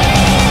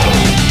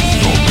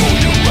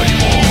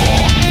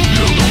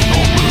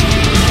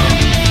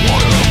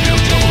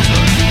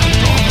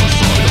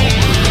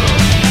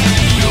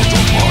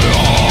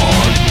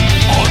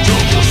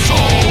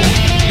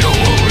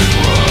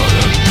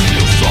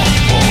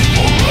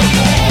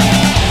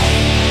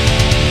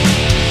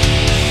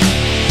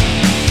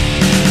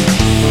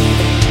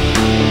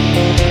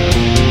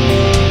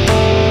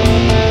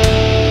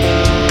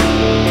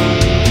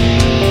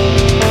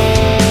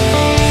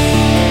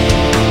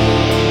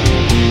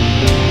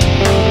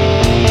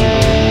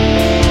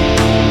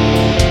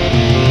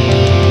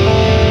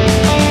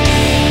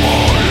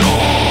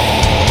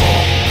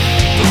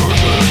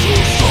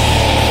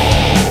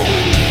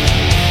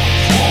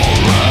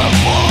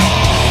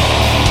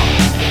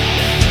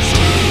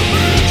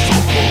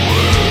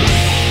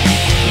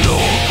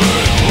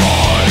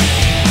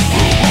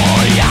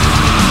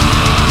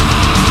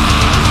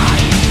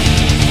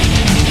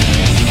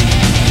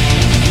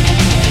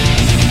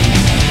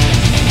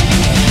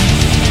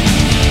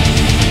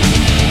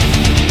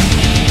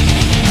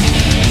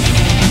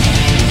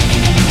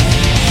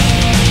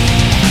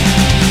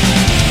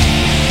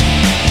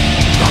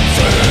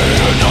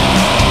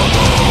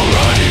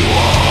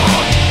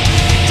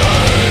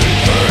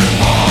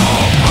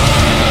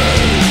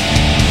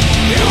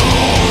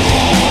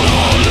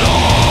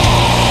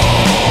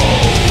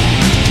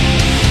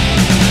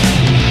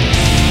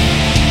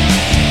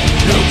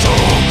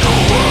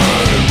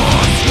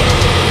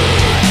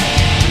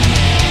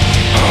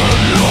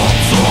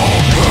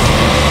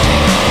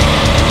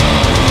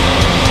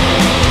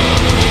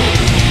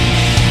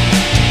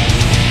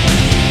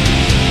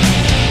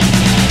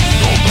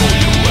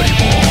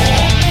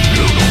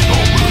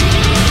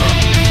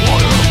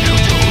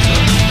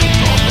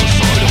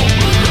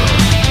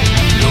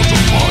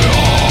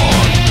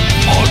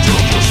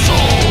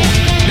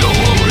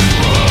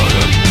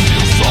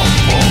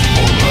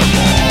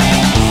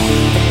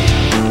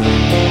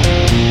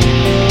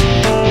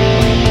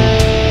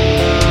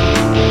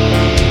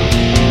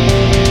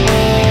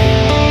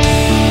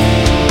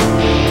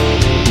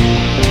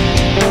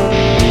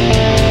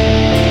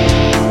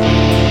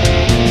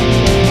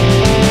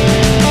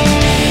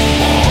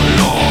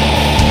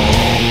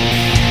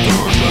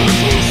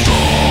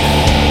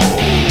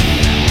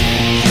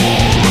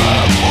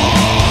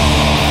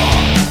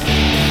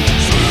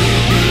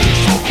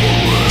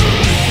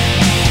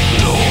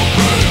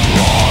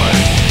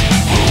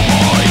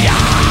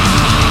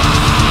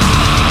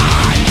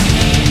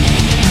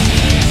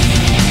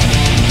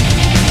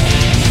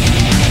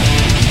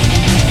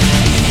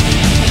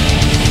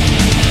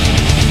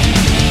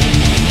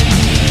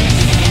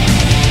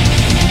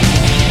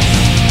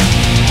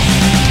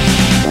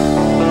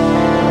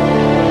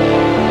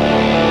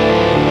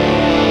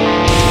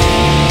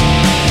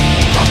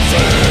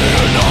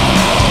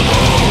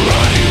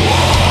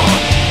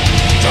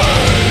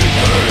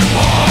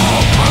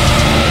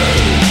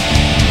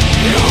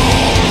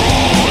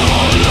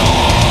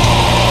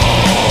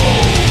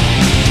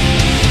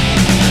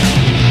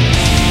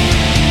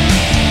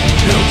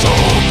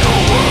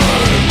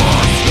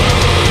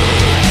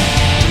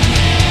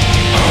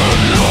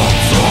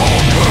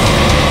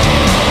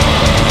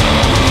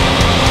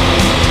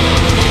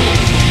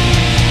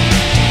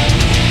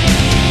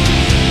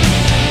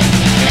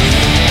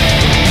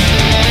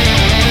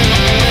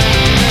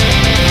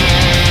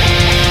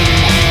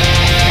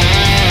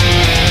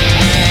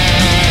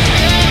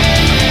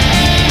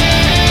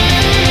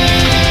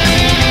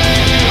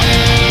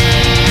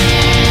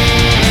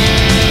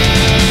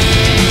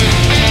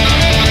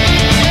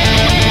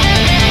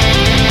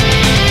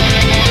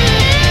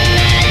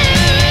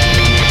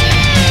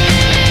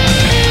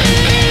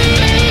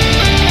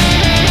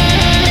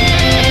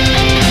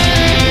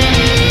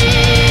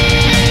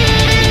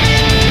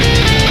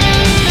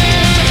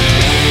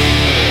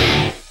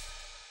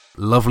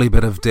lovely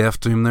bit of Death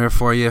Doom there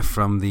for you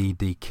from the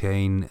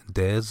Decaying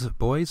Days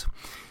boys.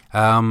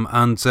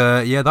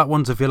 That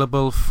one's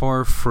available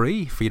for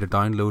free for you to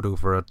download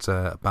over at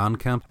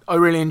Bandcamp. I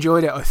really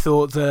enjoyed it. I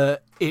thought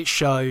that it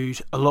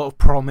showed a lot of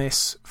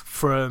promise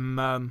from,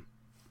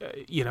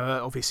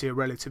 obviously a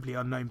relatively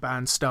unknown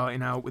band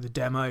starting out with a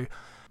demo.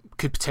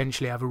 Could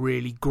potentially have a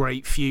really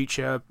great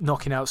future,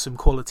 knocking out some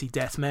quality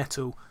death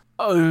metal.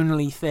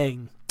 Only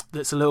thing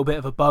that's a little bit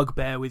of a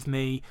bugbear with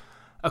me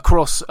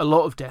across a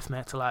lot of death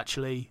metal,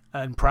 actually,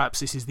 and perhaps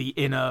this is the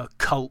inner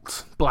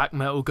cult black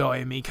metal guy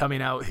in me coming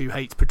out who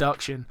hates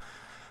production,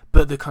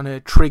 but the kind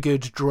of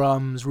triggered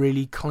drums,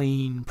 really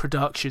clean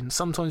production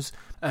sometimes,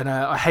 and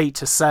I hate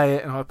to say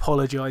it and I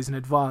apologise in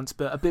advance,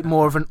 but a bit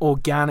more of an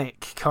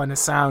organic kind of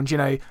sound,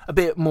 a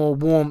bit more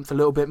warmth, a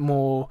little bit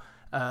more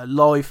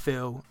live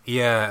feel.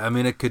 Yeah, I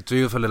mean, it could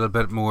do with a little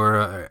bit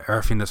more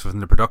earthiness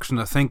within the production.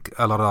 I think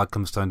a lot of that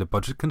comes down to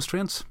budget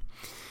constraints.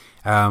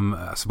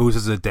 I suppose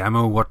as a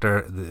demo, what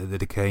the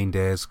Decaying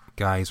Days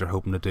guys are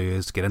hoping to do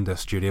is get into a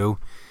studio,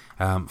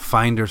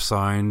 find their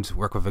sound,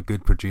 work with a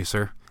good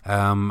producer,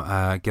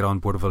 get on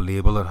board with a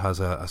label that has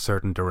a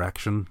certain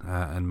direction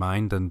in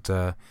mind, and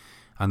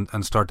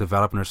start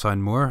developing their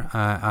sound more.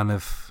 And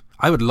if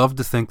I would love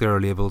to think there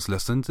are labels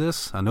listening to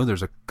this. I know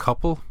there's a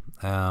couple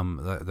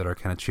that are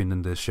kind of tuned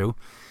into this show.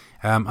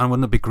 And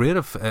wouldn't it be great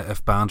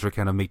if bands were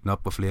kind of meeting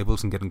up with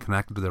labels and getting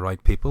connected to the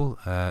right people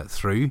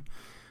through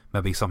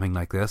maybe something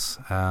like this,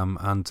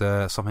 and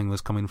something was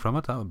coming from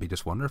it? That would be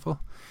just wonderful.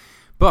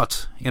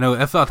 But,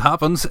 if that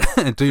happens,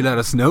 do let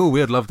us know.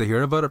 We'd love to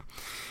hear about it.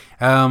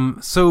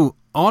 So,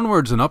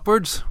 onwards and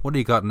upwards, what do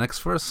you got next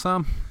for us,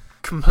 Sam?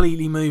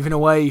 Completely moving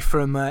away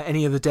from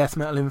any of the death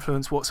metal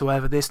influence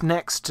whatsoever. This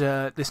next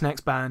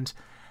band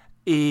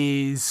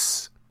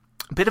is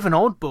a bit of an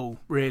oddball,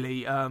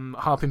 really,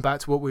 harping back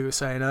to what we were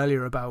saying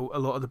earlier about a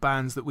lot of the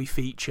bands that we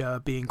feature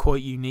being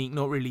quite unique,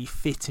 not really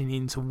fitting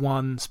into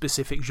one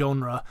specific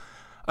genre.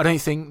 I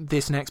don't think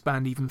this next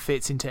band even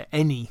fits into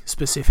any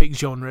specific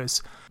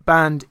genres.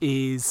 Band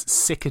is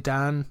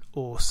CICADAN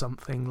or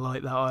something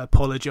like that. I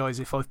apologise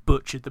if I've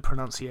butchered the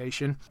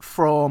pronunciation.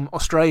 From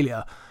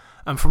Australia.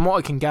 And from what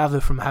I can gather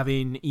from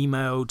having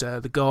emailed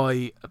the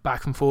guy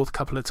back and forth a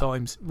couple of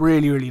times,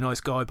 really, really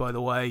nice guy, by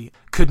the way,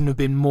 couldn't have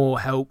been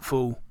more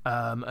helpful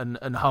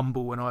and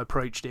humble when I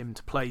approached him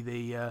to play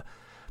the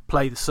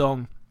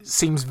song.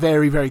 Seems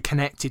very, very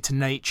connected to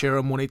nature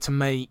and wanted to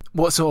make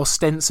what's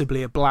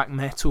ostensibly a black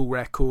metal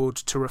record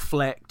to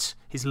reflect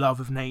his love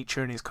of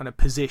nature and his kind of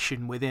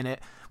position within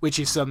it, which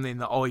is something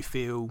that I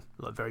feel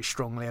like very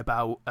strongly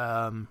about,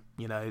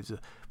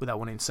 without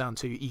wanting to sound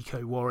too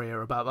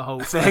eco-warrior about the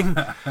whole thing.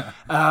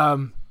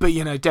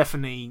 But,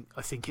 definitely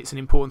I think it's an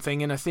important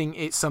thing, and I think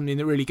it's something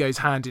that really goes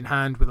hand in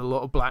hand with a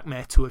lot of black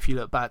metal if you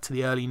look back to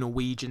the early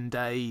Norwegian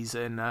days,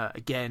 and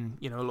again,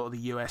 a lot of the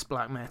US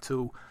black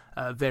metal,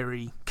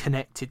 very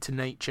connected to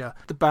nature.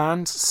 The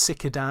band,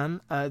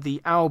 CICADAN,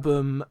 the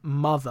album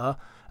Mother,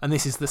 and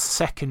this is the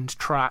second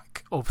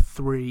track of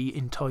 3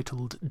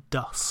 entitled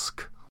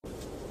Dusk.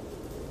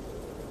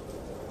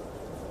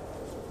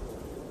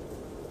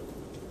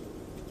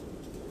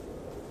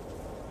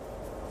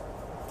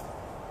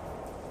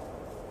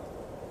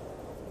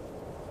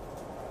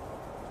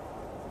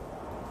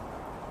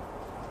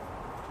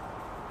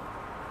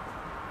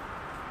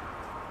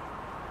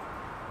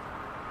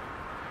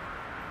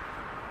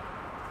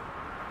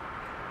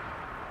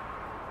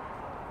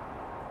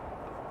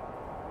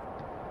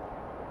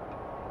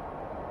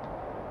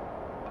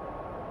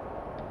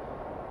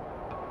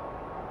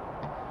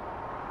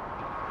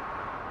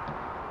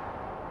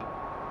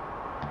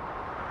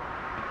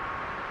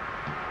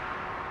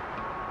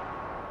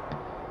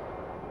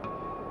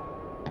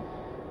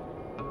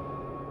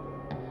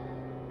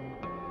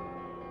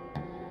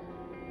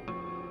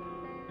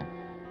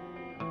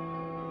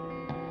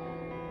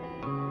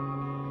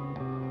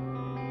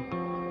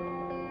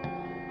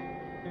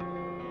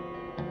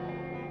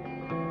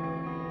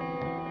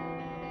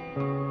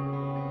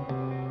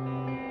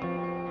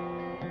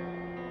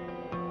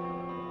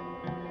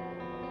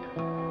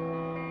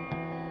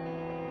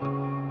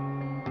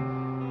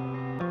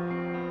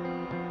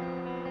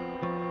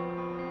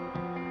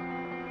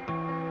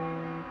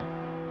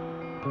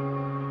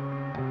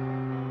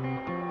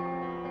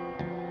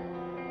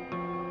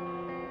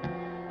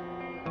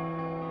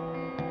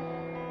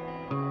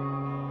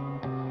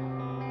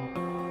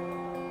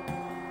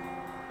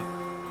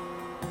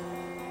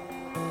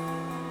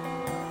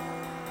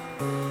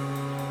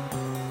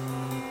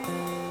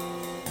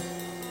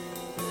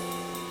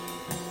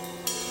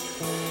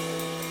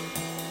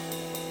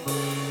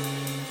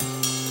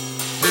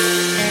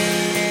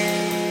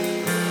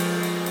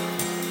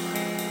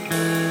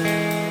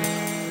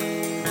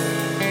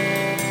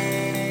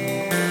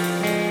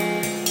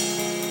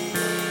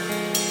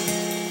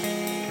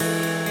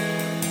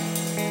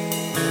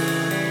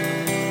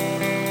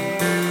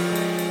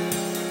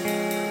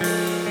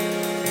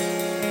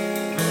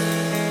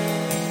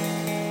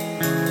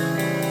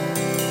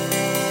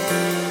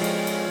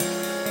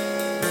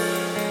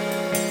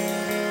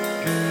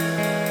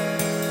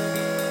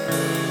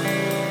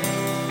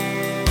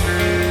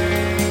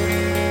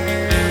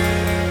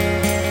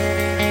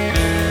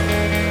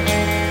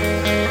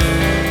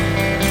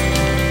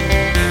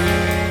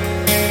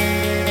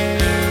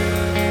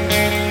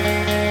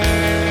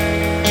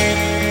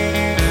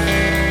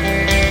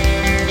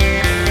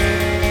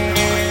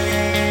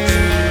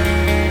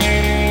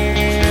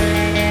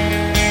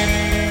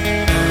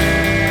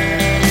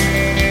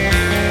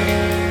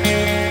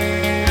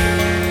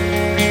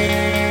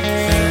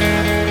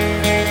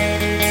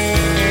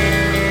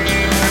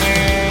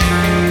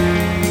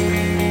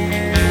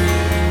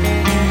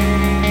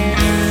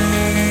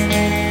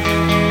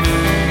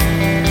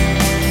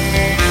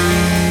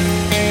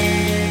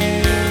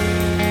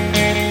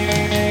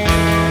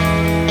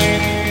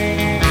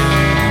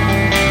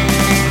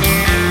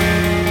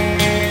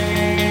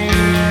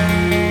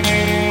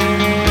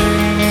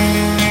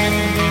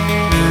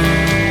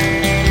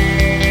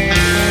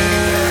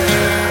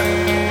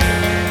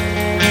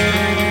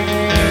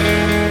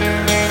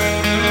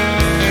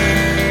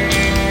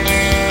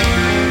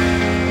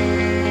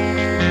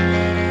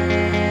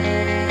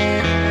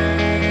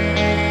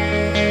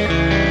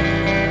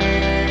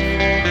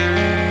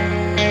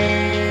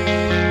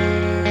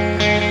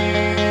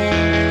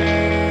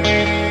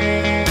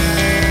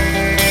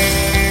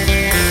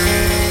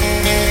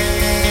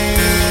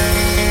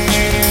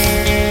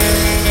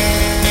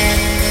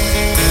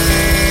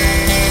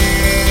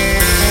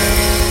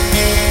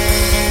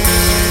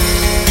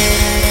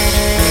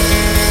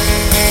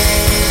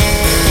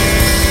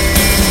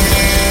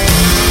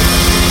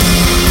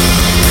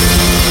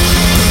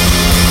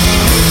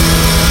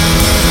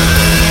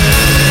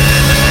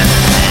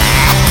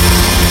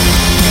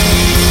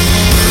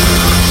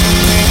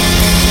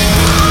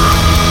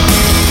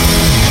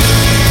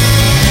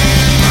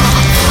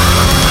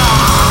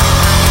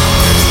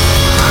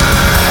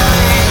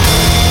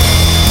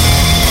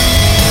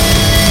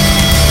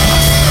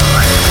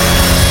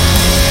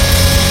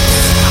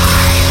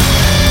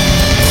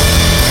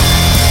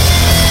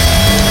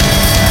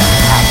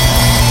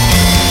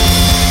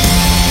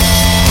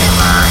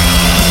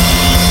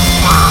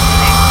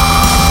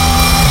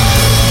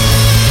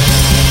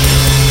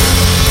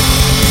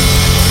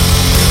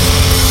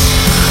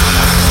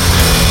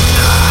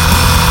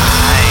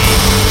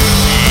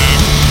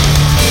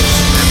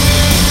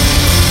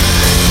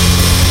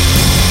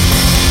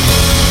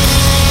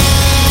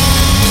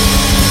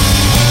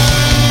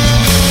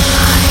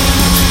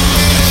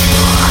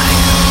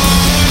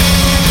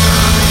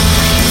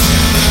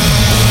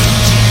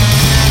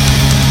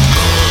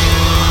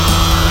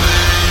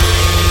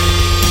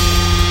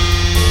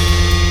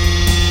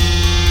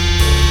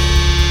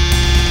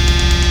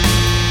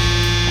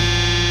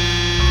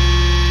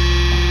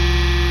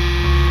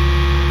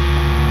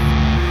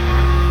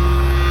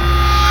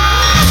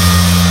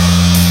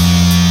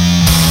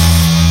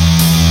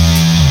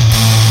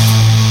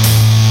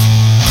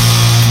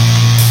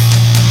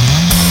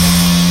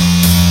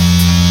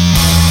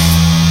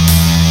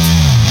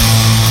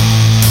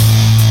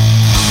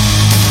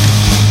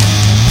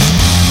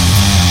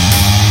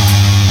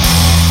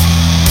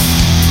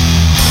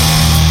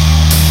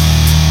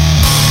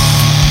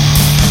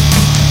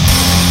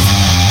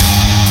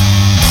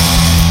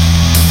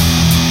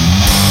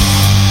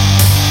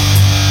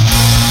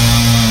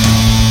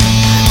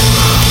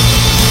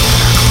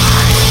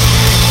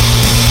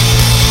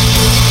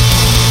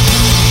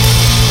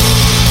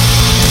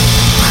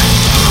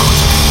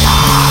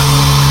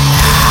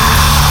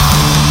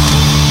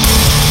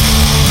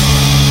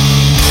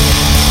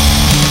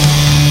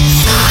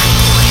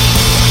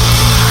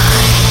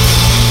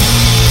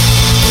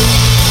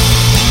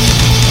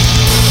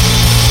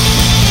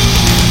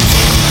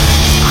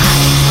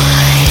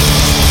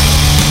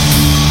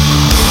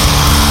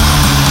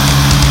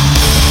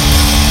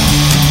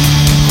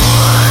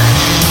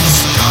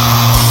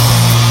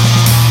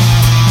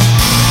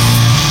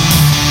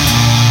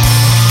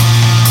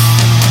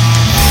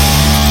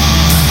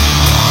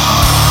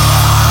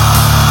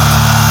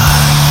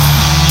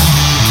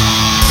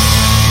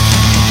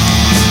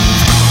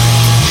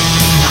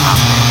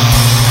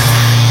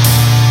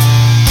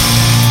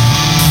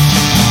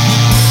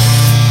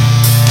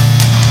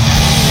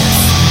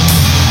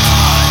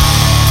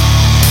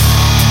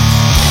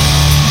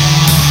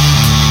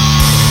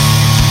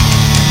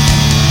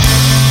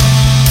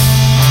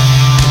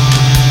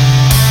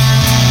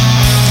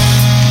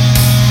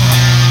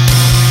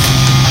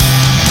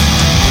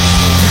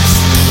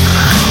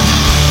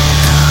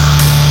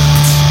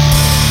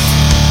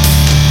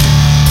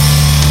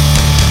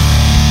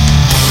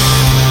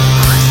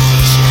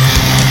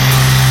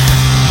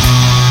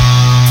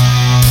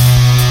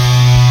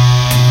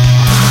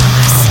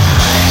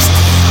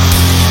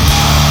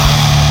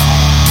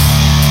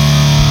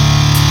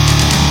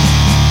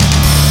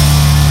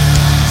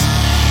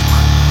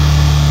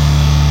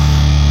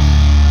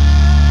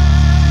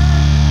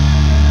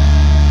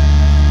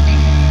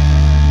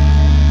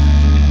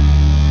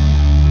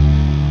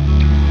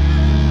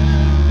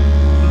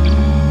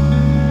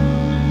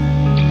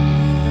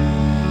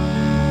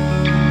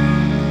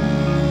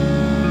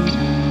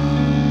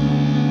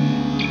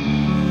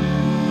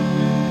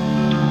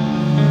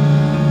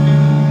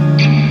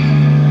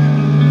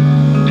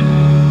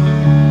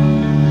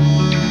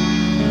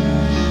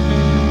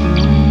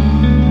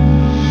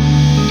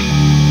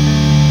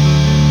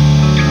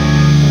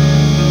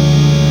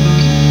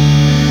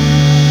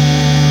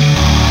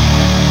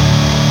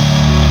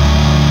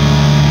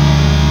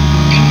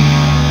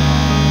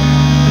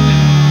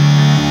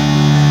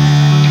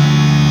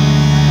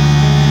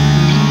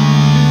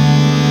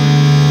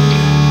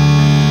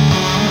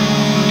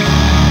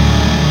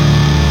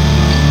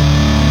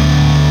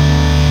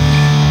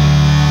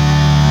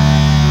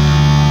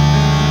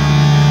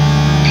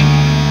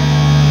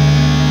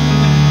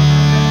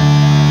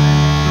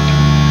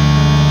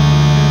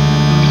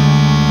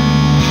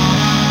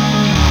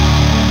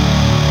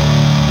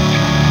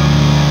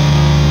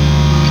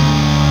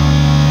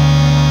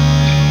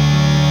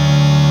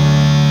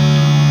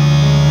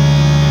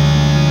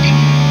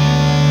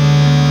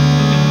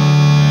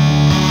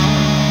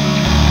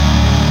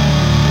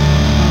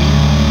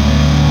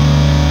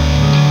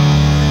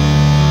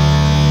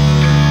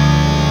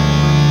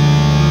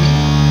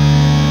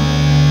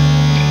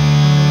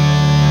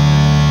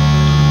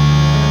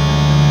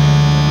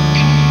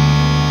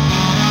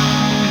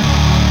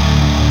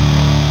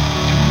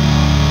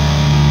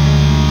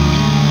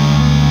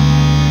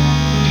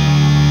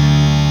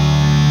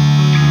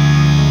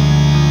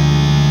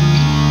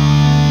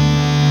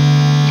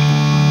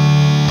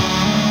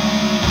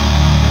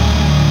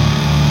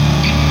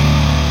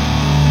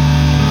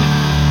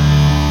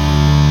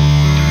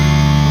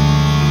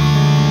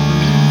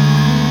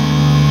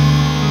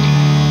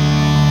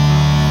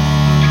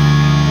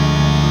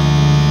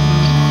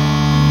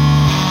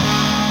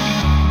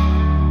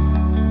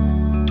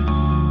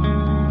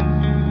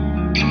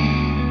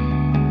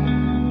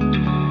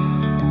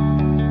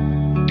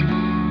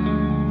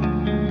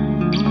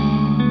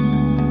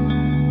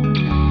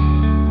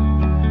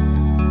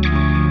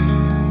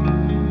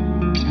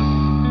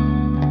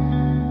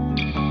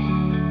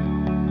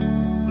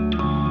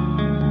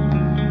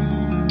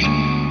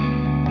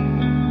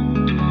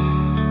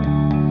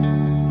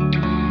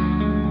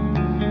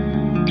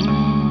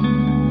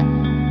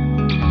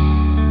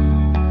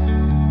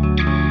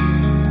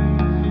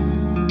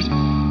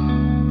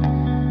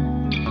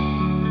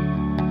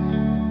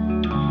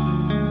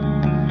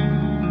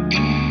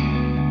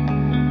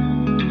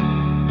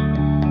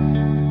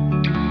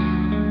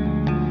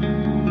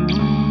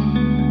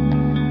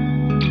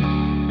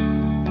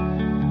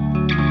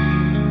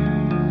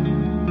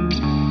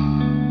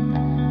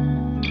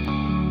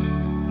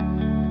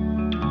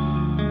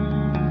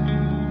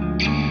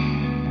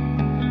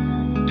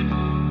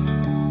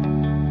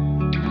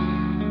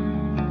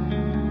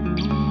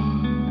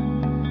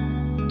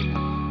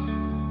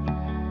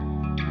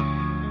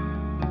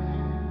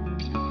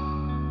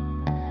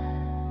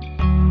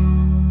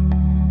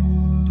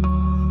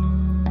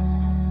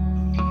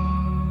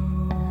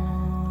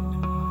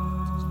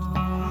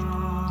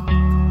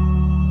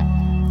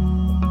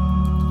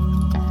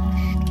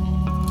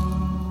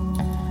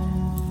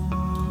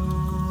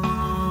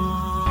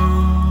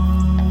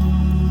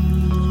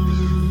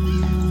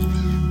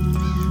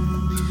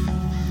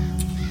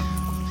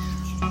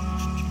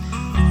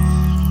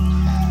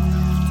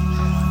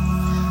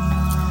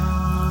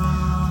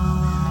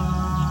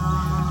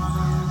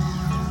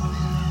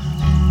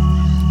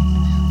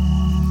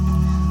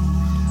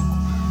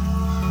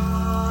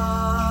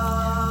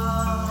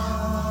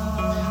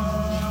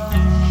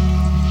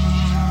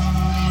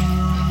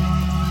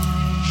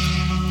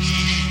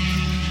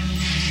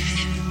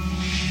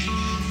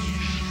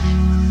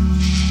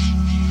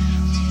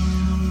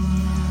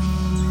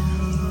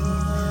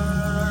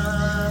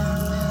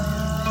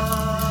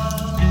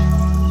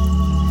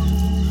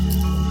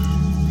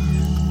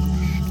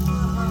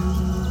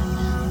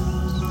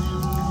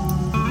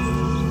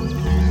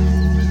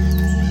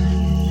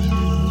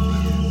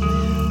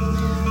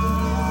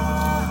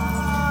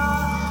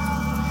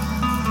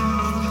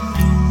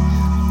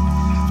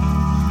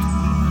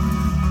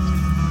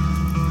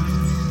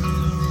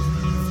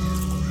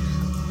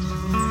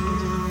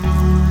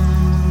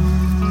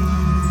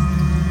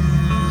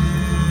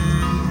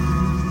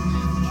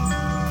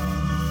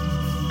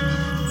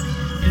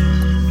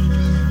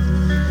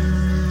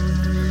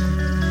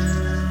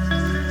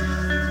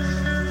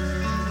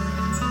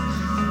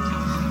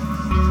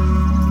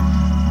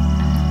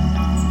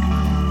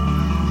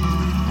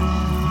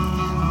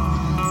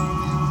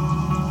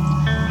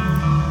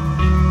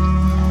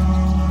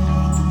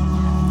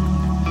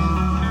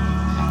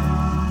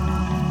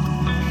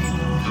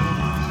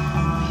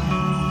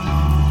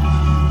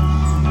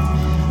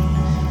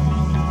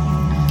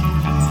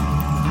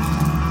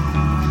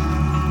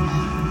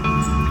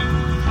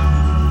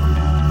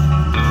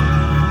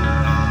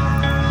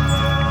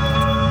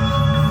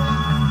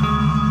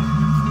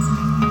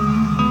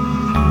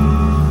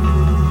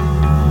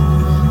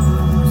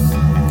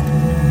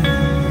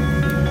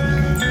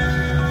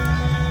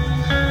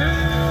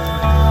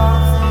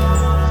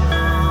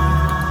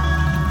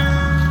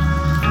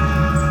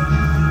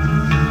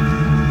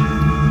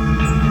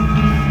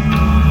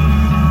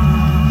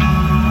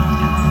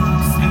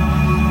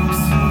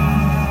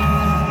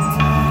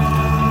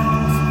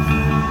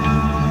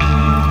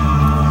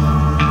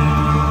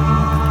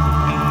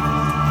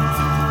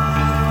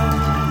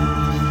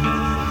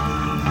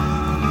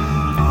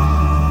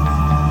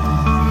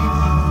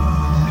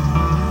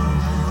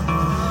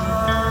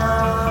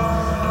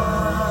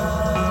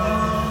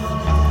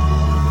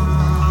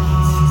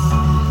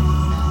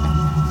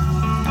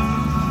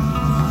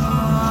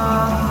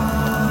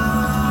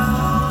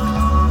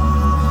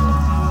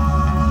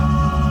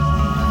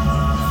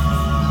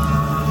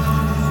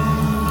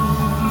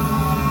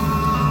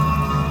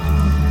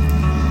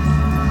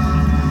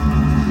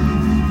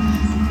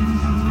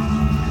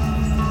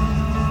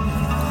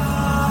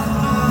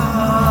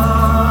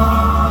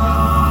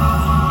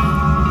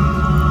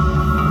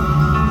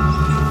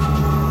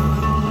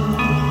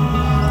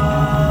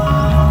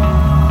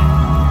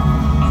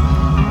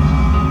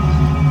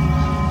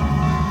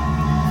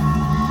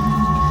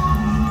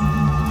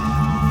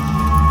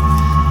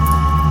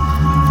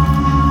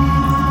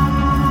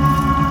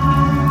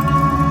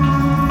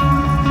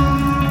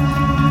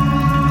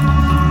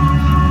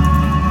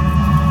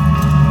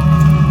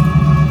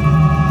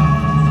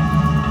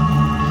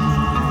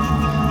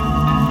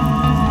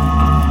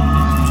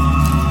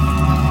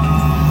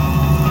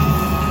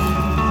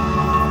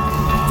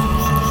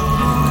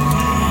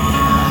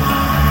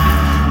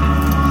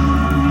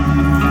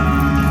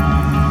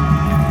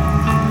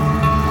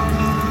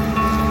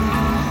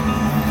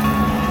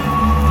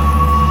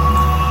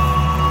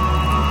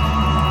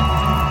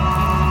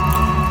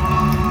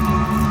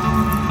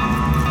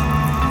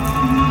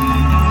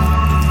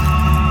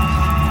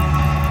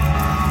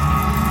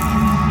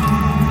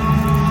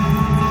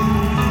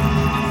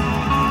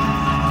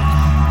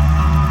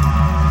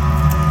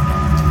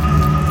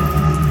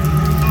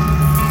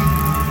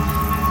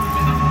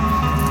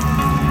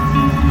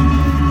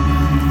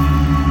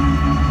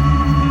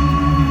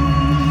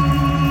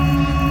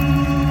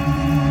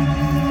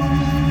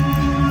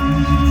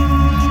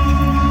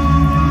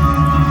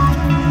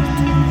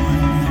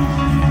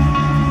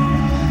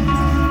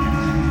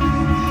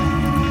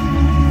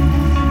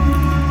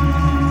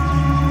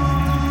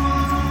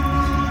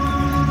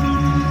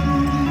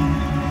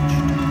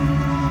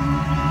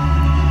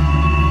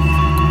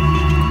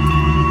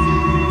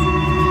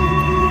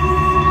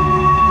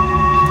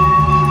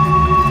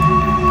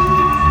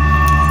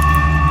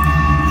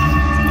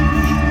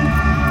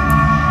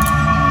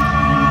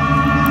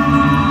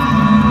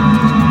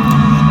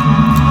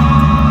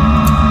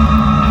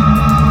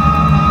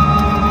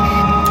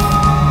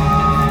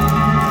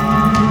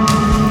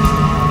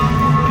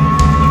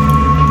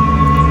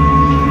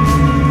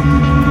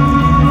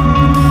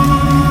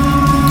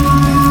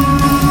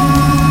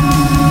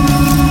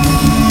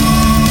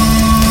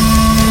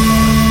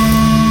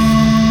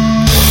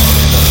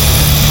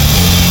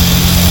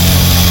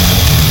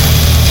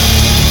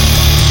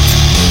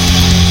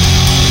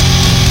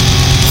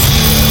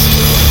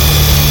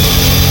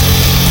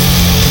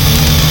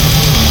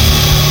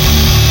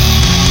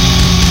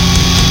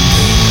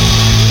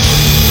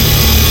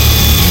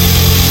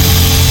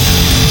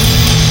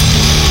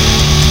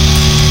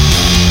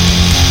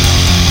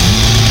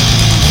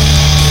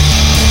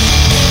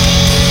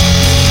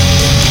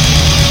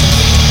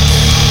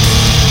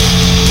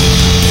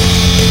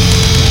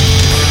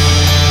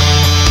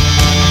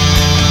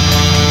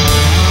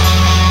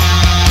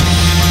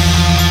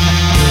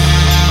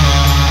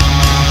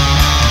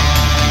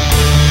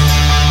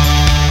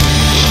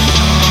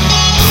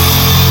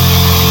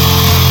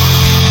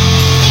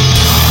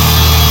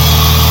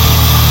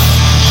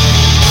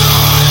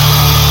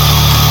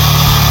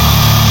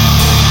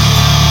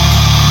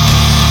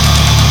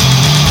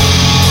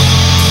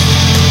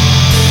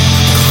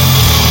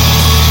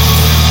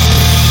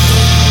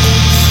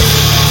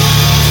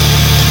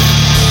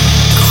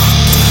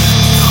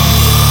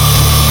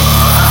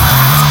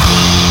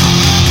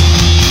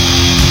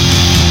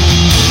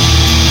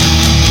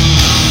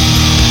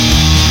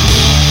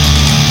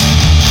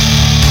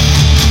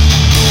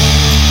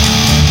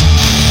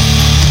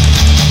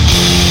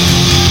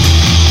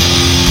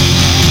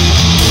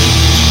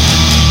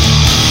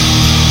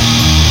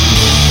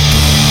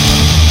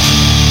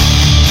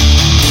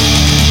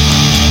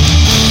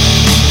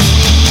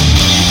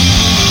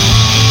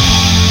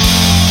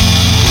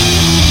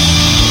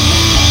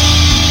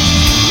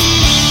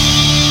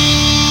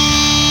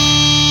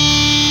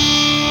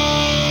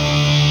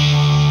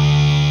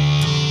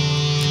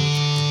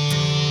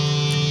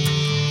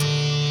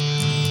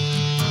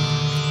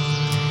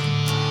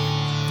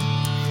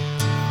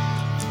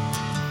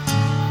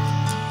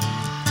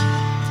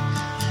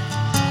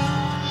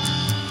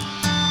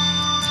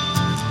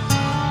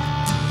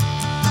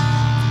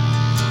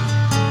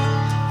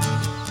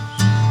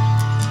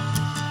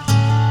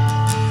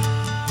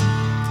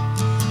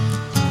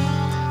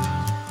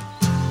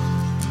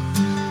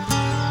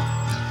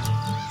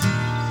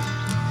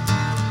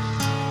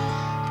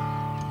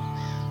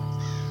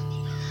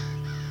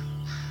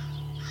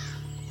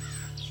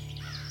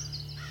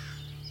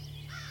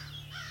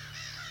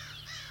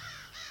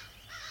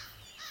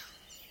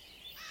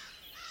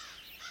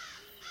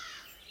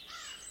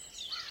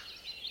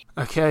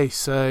 Okay,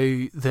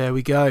 so there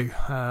we go.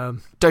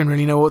 Don't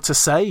really know what to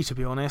say, to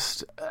be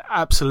honest.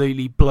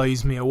 Absolutely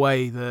blows me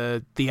away,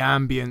 the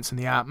ambience and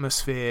the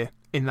atmosphere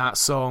in that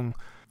song.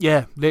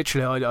 Yeah,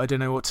 literally, I don't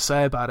know what to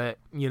say about it.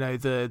 You know,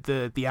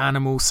 the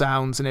animal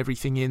sounds and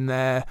everything in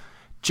there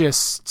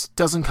just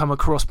doesn't come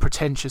across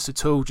pretentious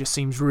at all. Just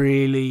seems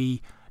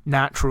really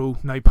natural,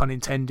 no pun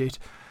intended,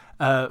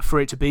 for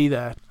it to be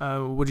there.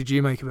 What did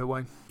you make of it,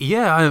 Wayne?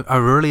 Yeah, I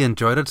really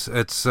enjoyed it.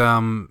 It's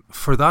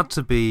for that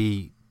to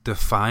be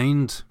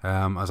defined,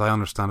 as I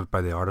understand it,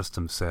 by the artists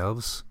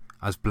themselves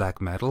as black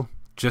metal,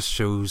 just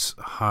shows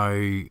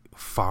how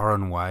far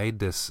and wide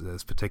this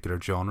particular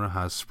genre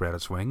has spread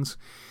its wings.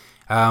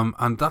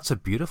 And that's a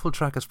beautiful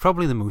track. It's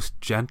probably the most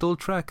gentle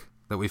track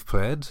that we've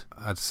played,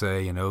 I'd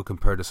say, you know,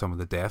 compared to some of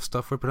the death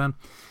stuff we're putting.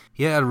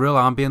 Yeah, a real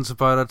ambience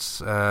about it,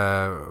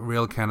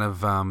 real kind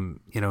of,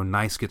 you know,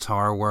 nice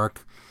guitar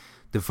work.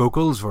 The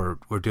vocals were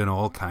doing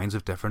all kinds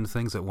of different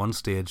things. At one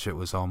stage, it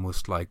was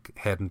almost like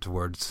heading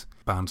towards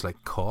bands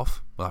like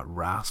Cough, that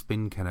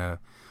rasping kind of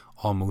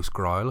almost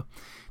growl.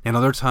 And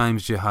other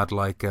times you had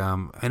like, I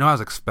know I was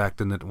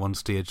expecting at one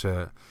stage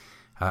a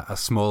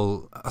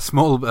small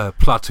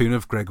platoon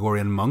of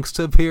Gregorian monks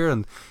to appear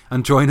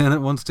and join in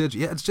at one stage.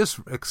 Yeah, it's just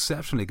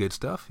exceptionally good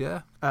stuff.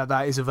 Yeah,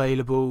 that is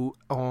available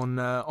on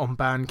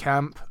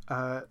Bandcamp.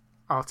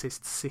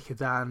 Artist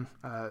CICADAN,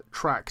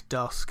 track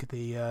Dusk,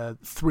 the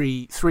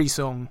three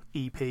song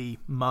EP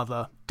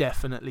Mother.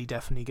 Definitely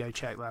go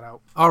check that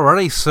out.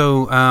 Alrighty,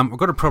 so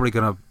we're probably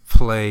gonna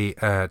play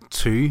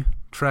 2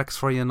 tracks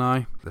for you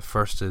now. The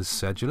first is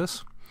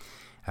SEDULUS,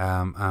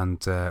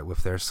 and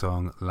with their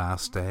song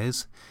Last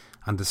Days.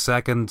 And the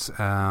second,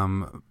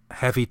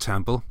 Heavy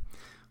Temple,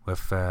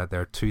 with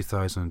their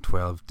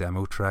 2012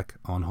 demo track,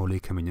 Unholy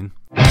Communion.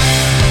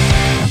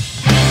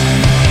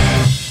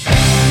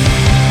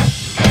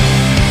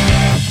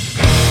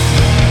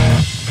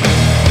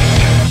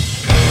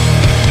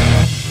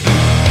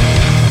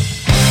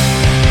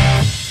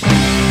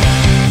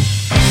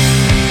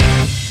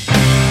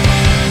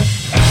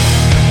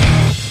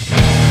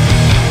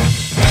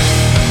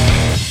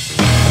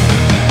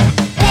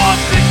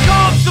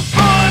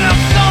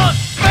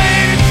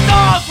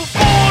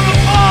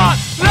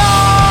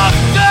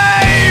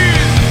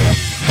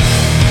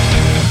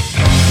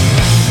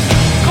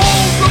 Call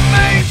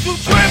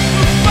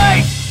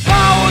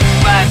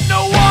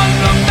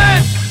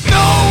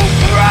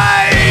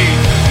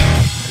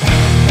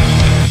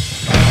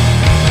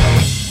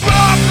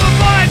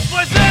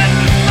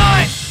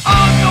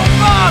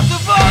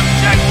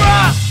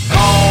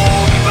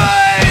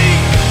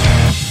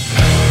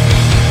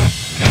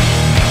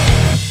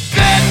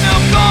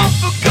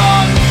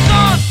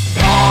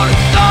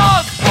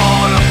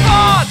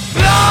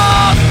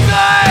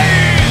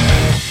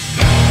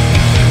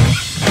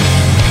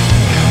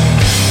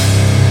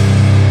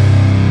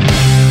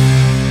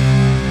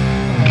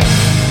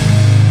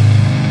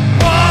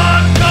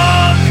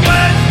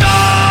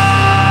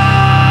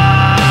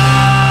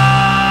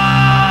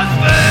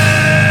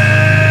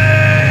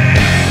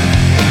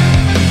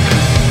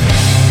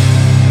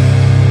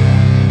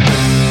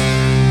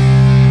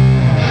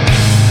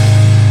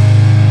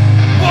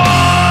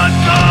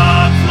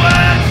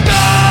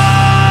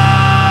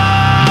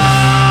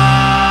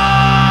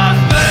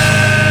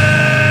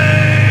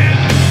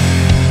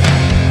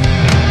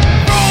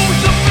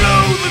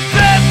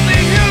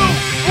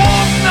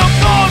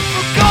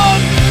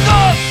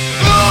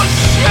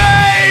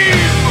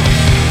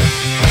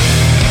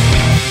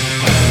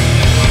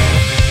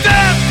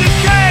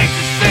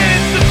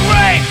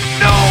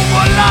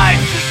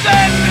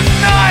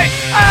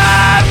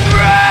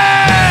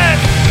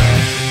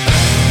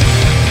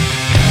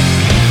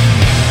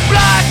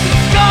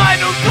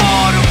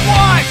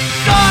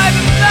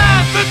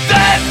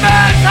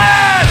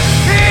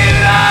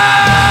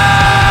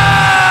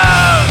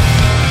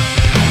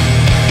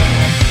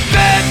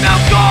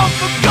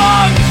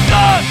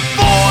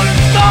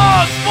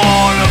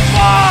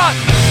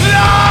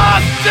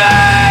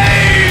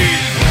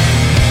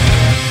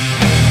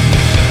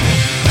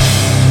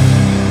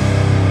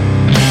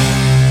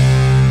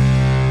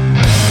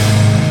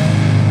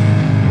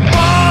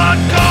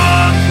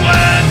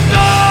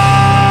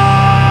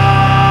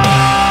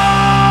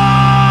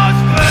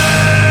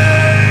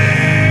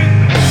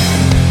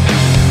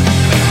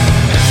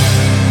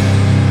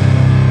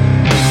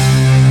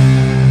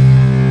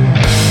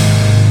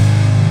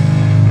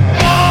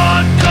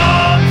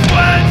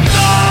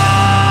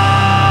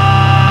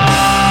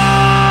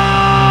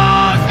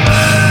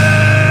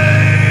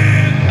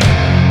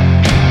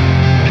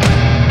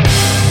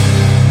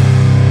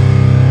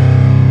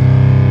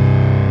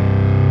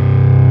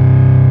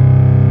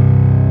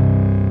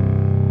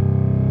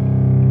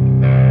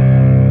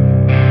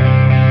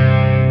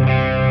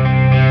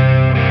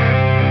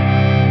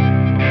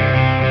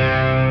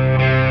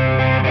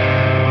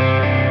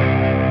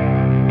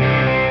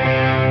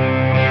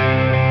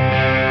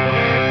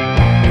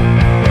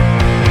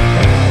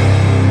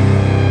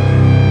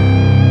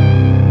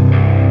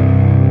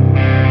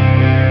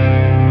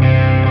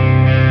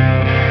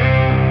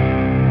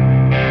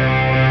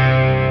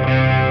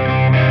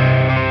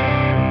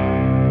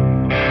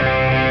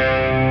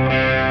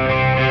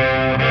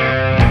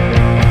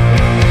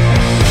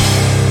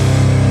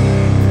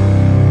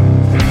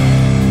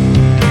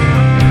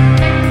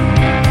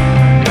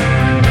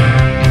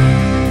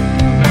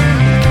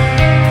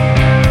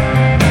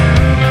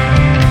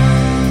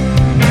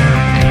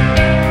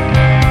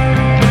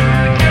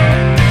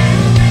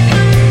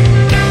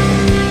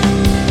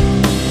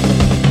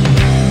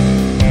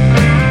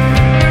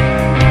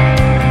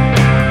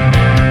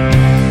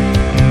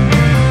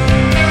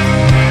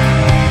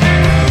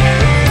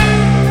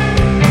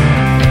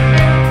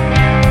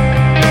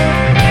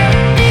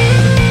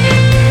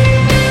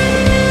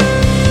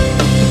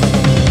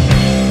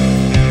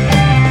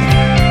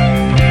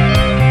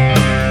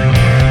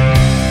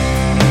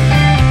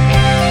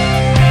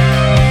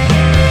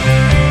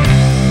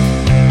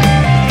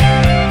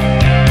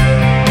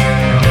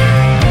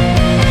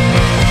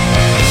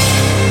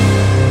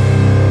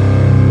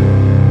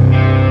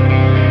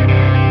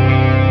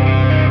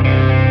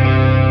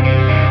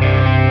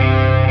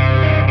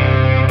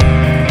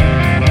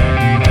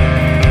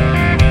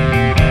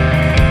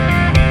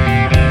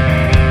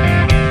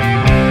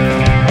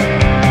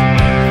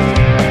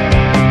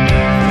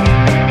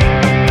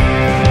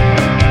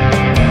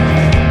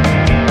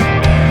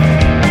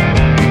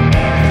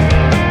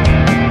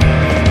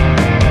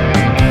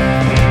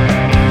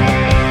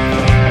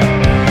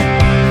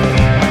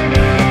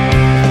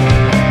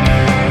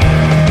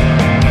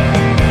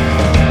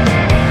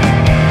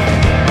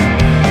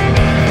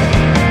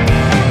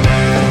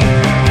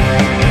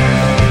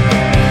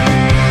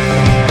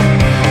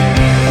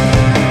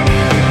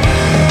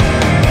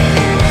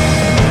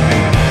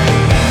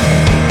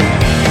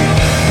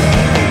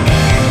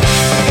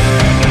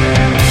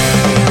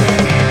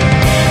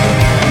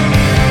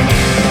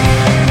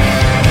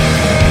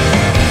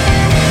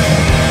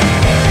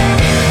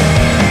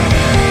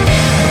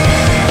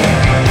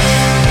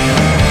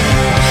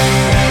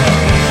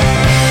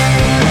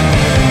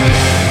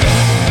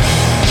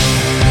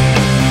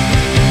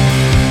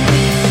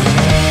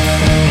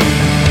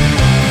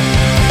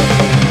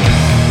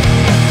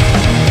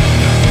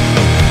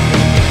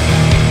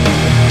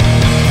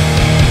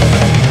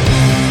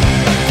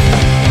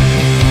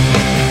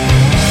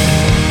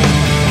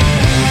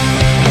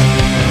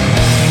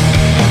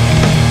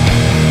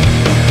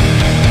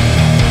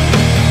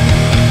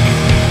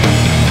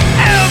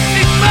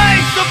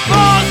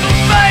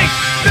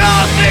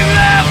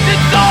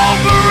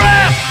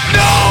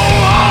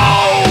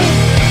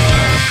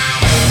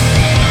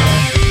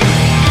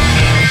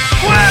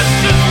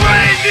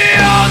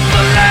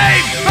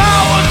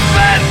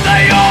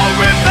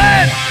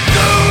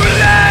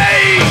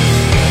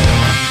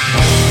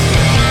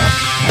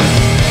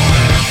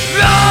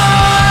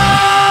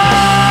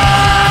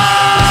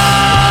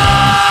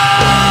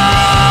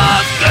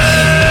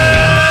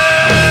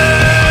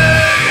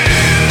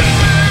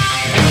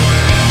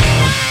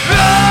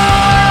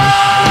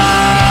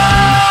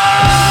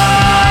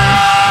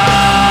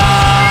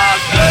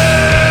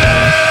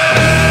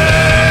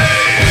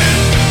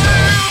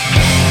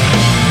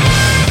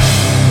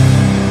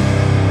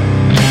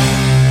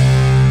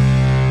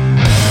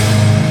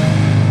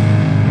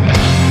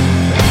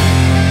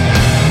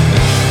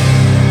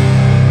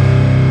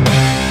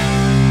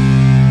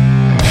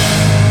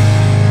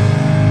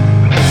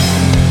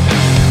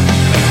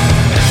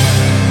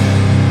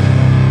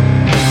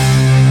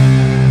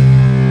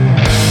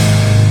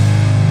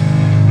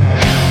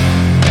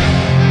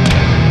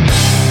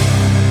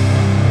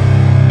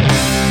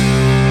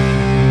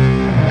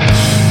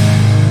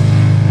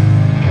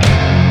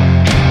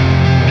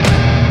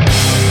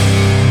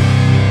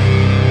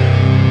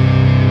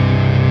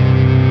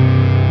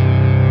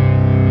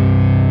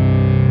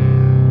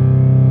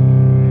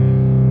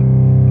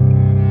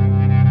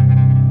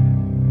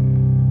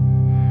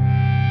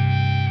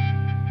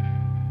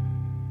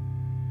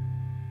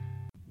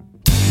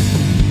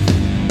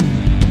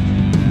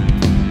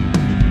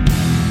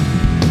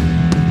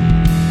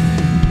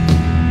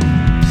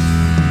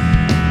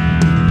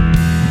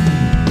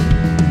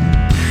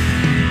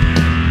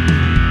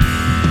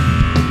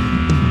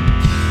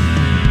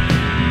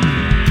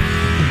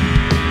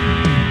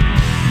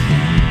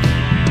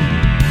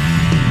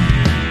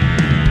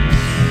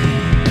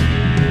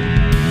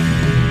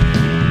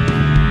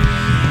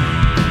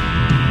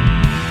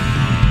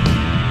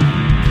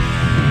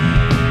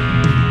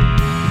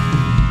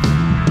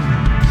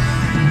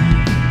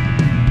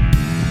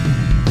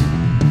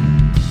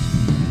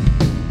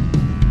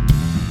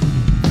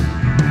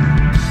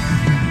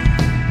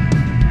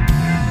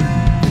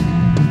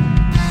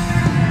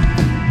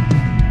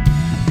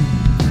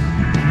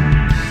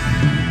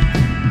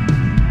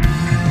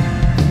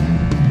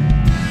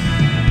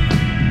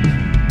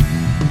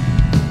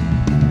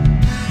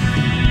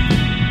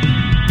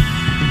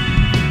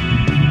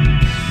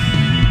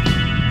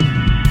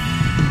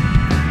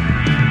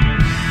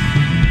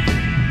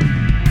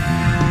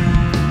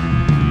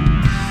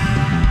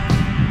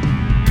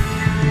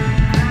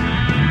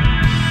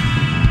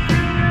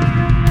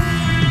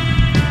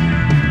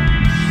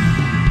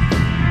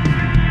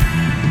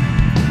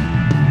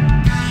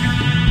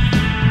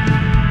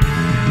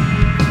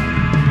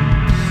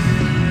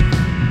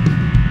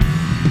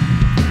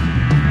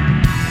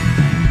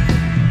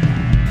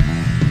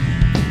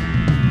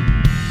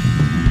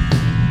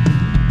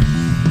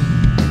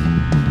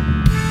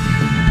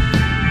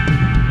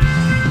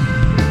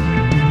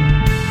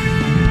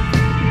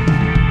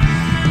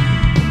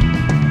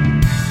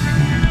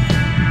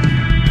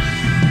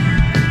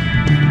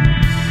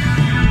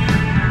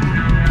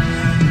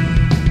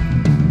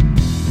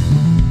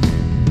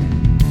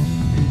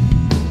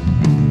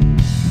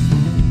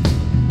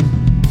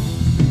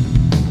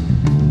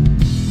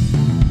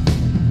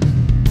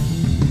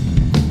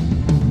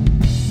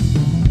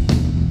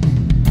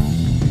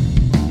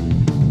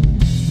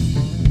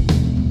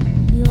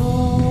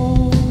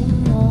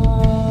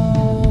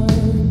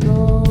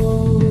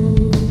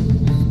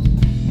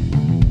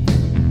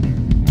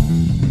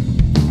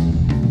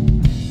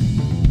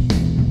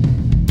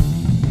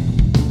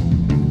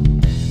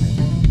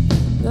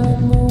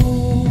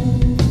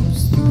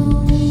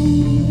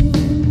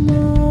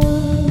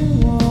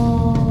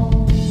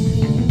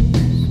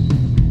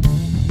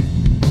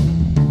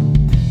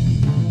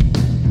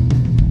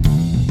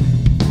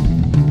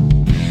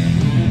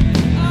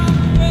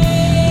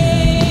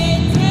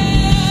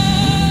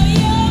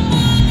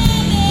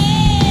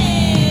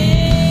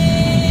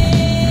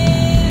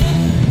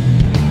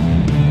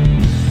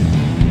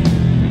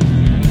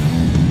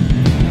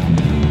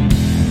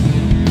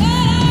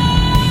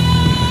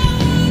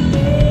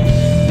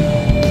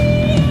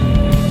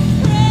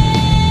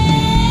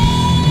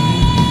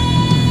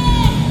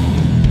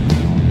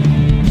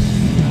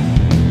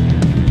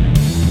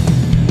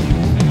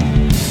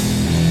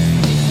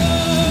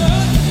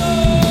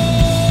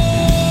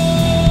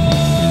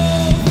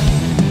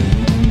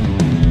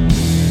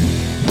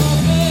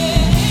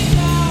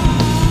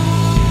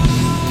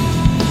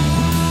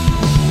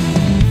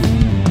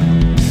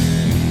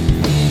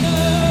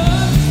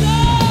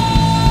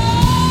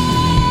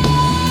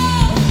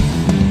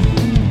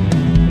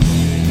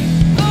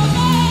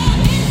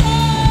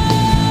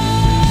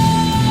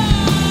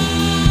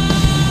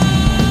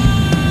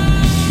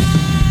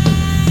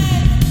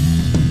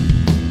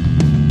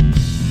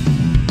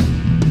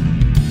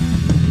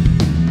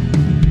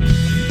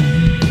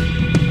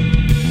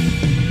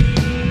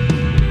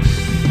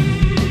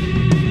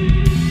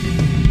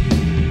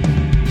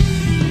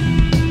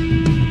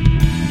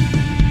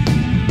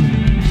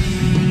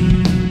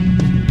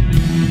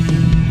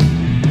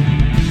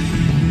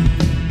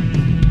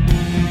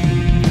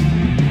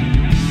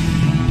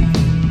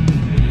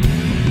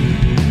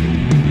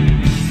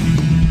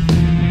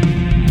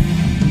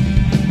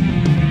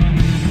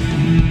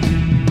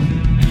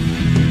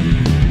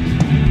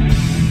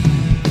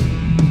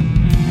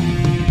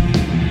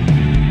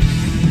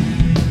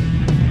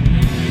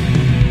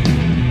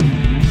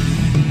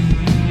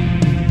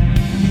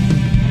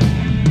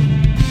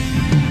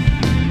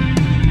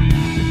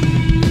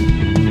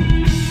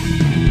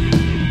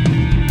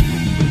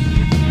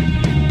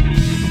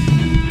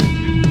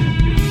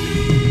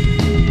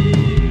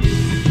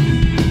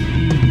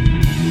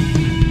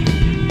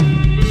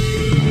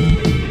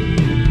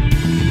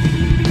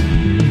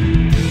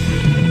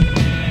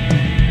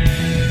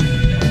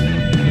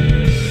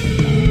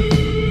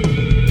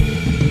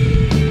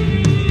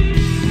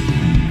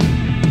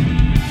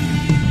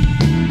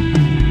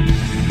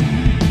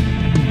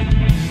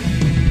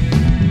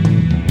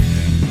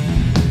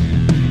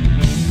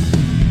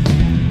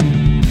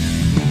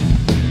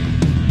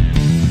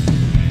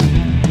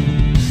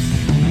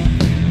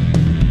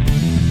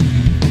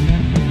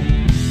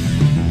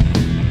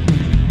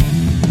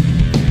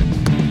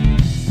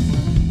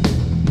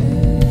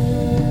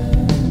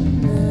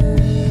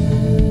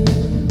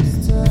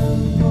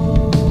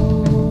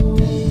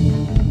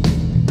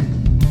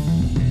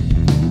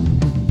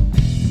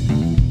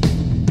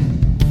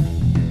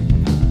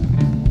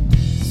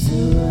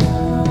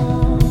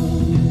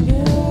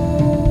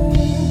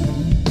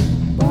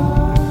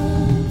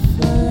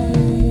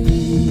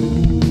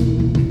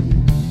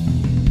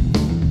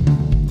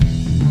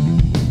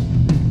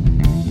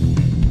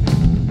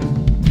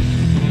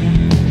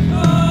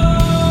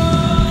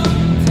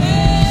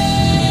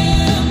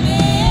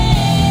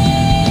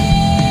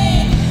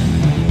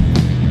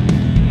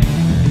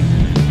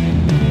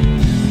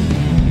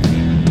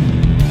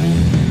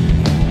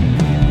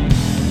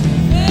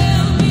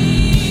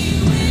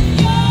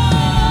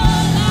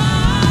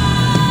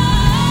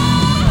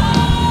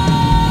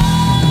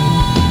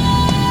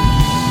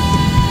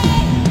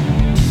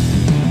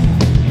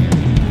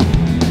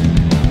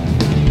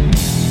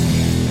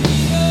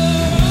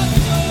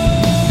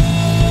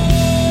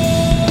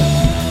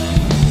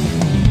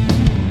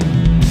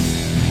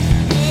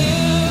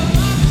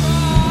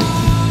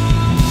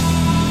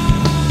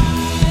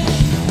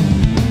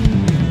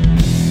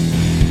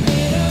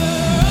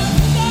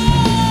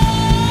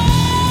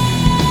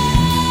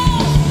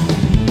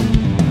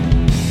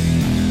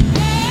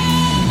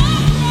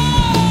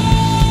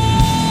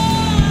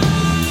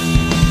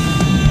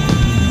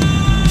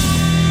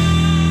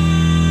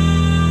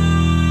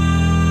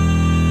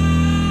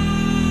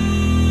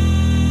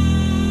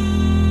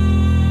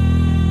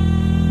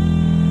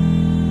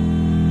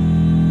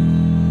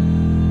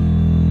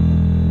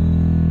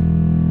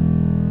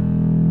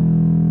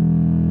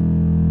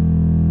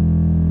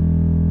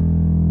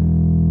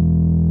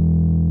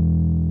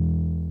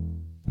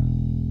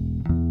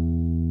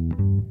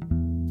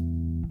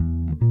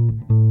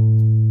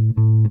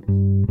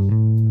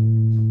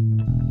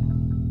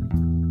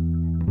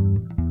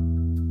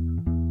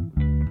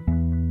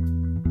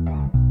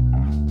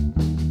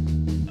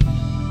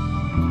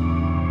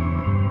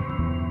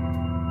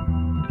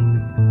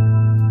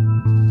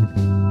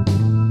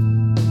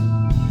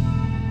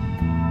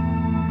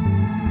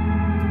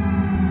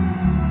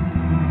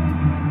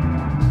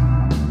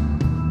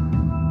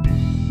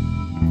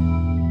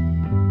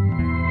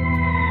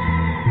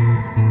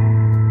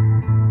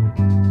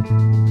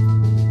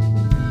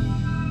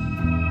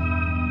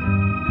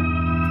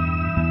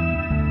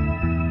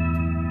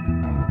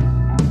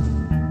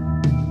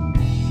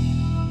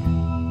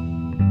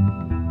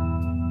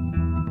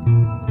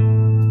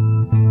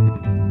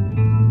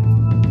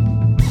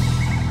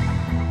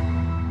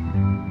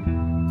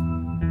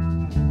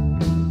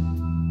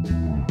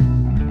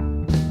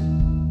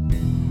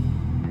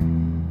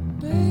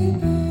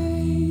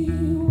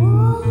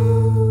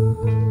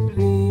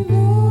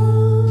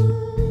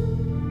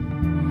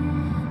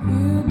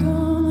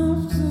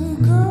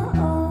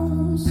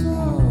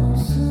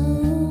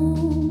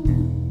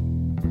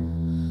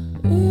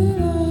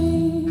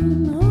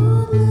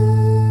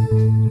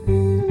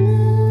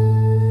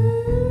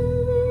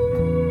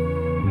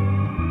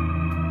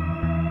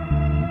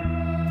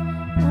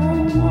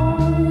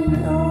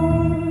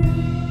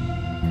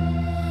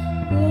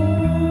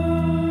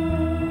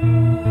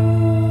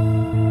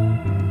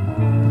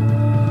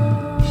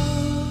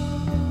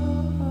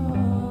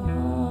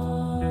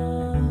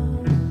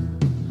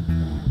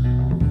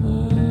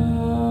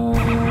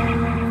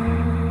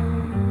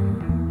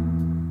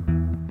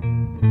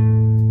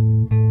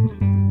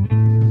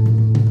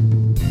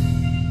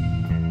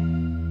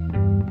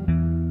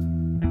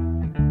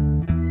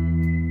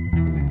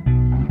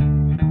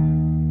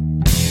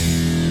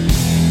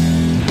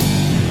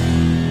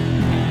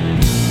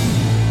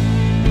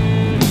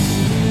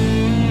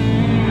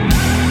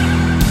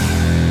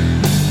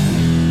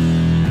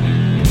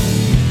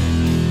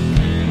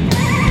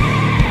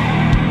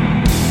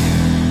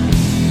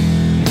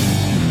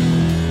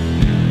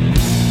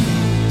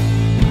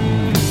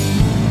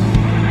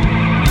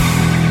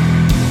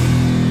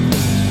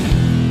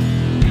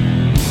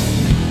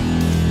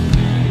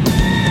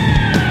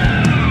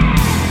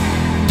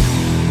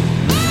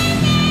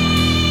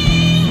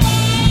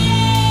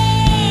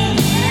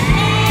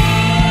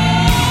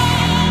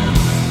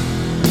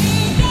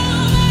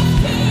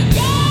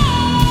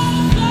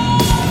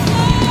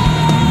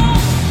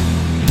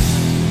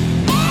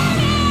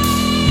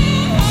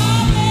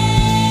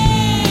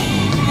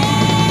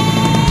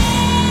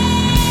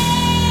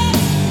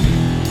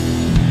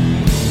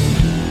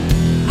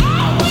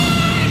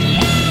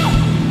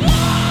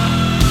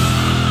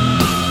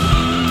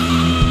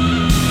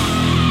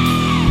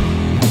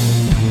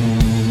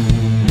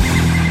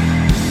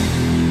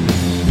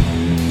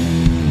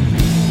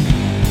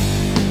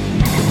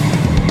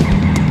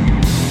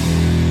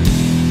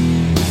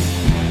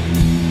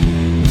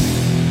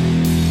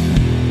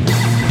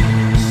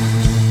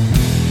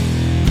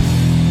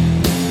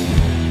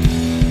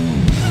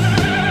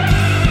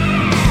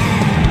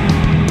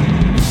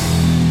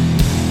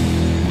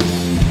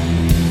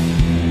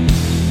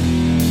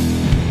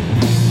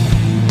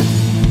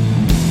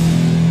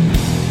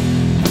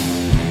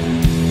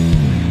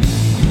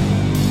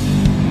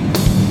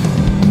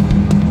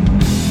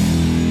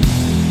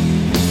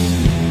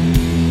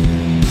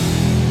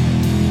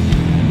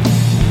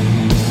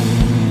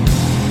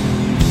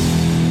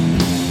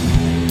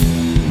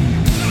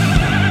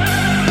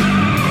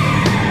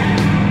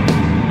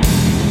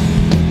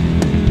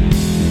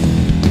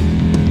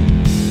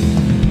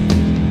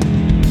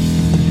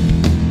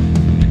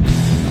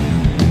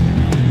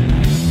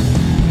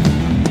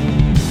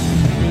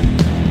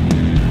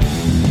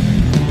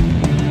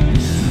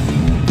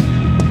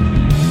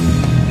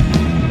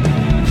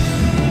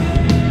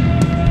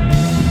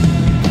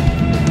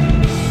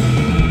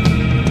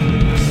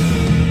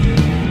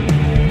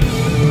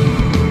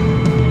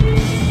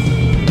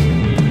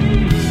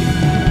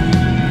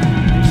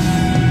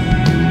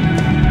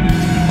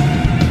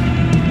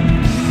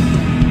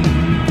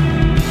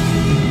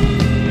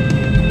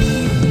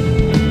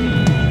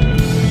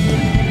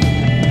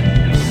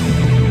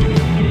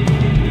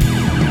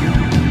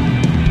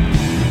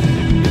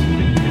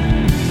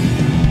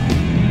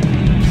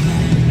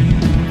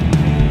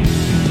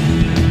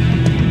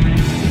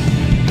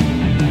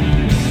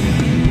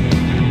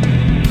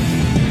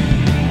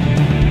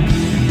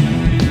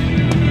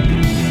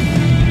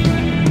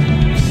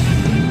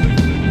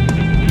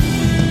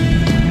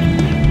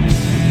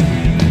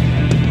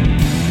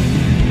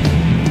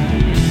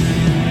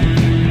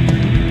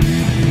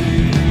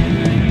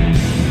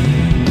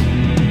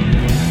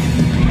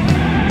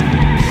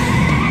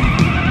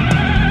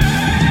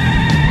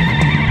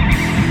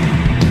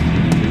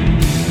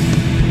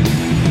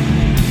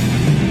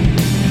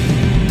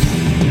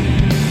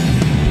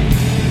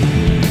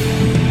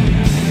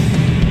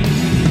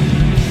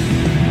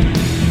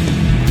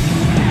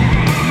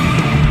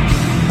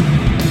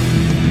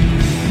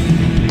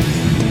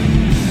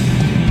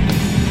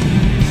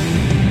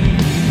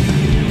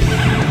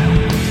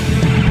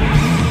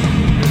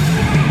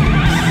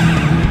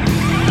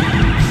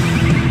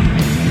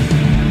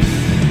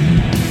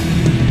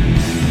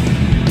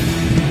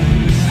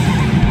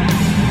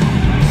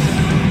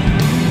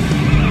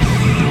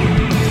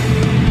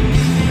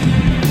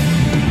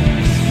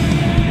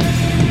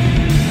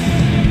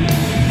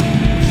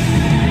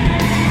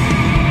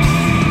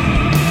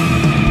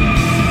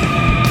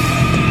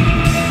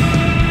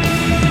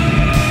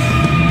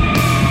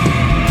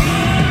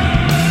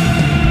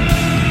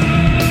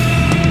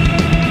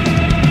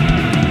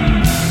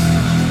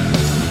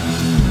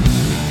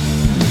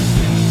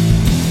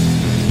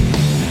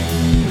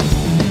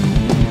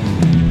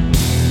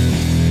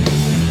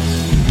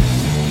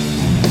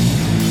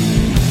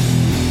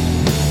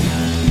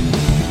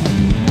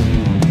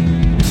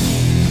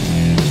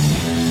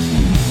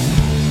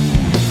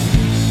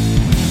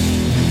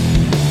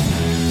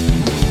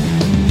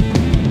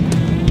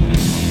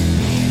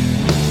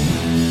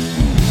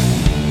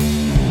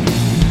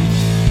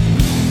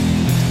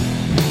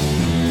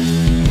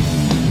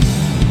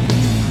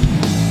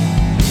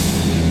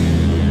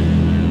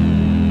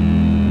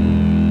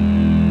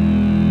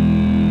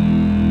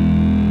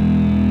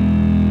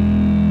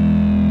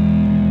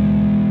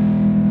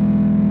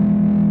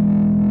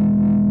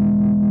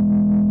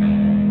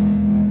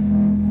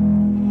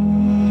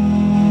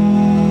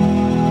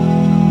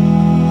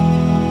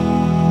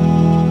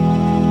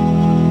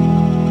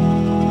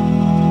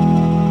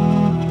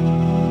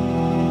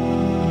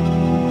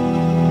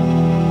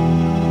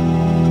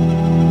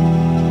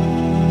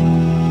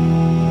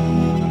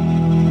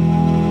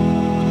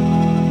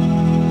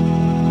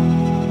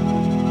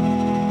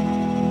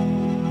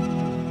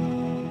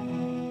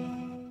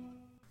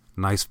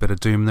Nice bit of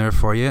doom there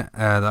for you.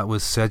 That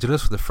was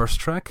SEDULUS with the first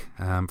track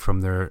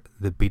from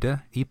the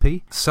Beta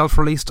EP.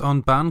 Self-released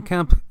on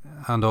Bandcamp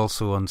and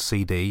also on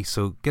CD.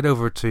 So get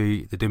over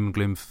to the Doom and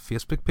Gloom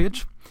Facebook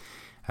page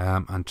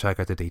and check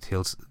out the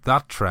details.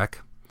 That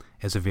track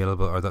is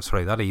available,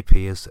 that EP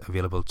is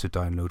available to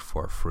download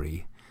for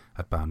free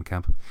at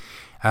Bandcamp.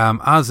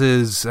 As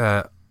is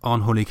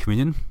Unholy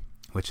Communion,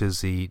 which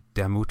is the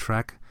demo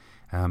track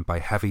by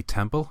Heavy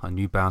Temple, a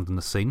new band in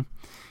the scene.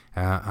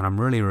 And I'm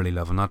really, really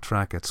loving that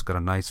track. It's got a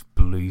nice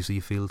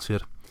bluesy feel to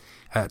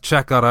it.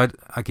 Check that out.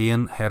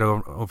 Again, head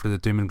over to the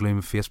Doom and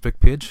Gloom Facebook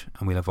page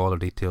and we'll have all the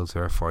details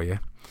there for you.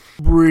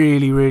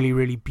 Really, really,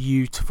 really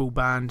beautiful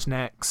band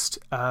next.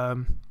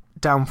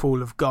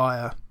 Downfall of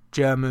Gaia,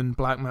 German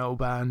black metal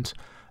band.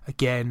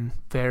 Again,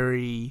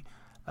 very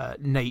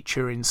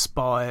nature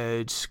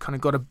inspired, kind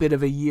of got a bit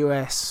of a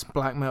US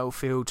black metal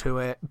feel to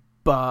it,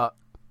 but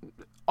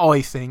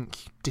I think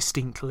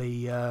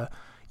distinctly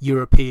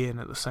European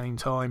at the same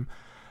time.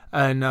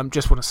 And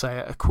just want to say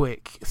a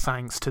quick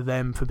thanks to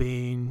them for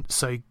being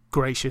so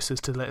gracious as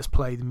to let us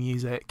play the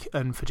music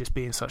and for just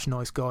being such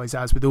nice guys,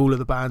 as with all of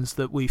the bands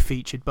that we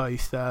featured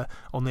both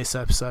on this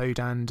episode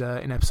and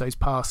in episodes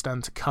past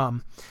and to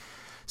come.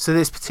 So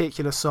this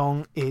particular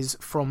song is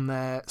from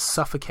their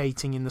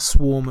Suffocating in the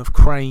Swarm of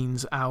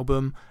Cranes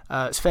album.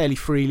 It's fairly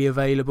freely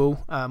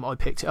available. I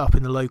picked it up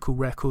in the local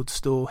record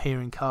store here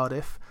in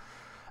Cardiff.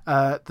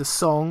 The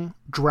song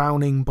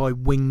Drowning by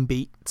Wing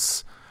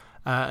Beats,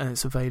 and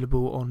it's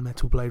available on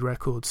Metal Blade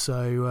Records.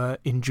 So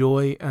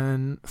enjoy,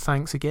 and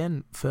thanks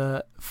again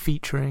for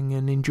featuring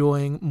and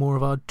enjoying more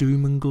of our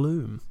doom and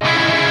gloom.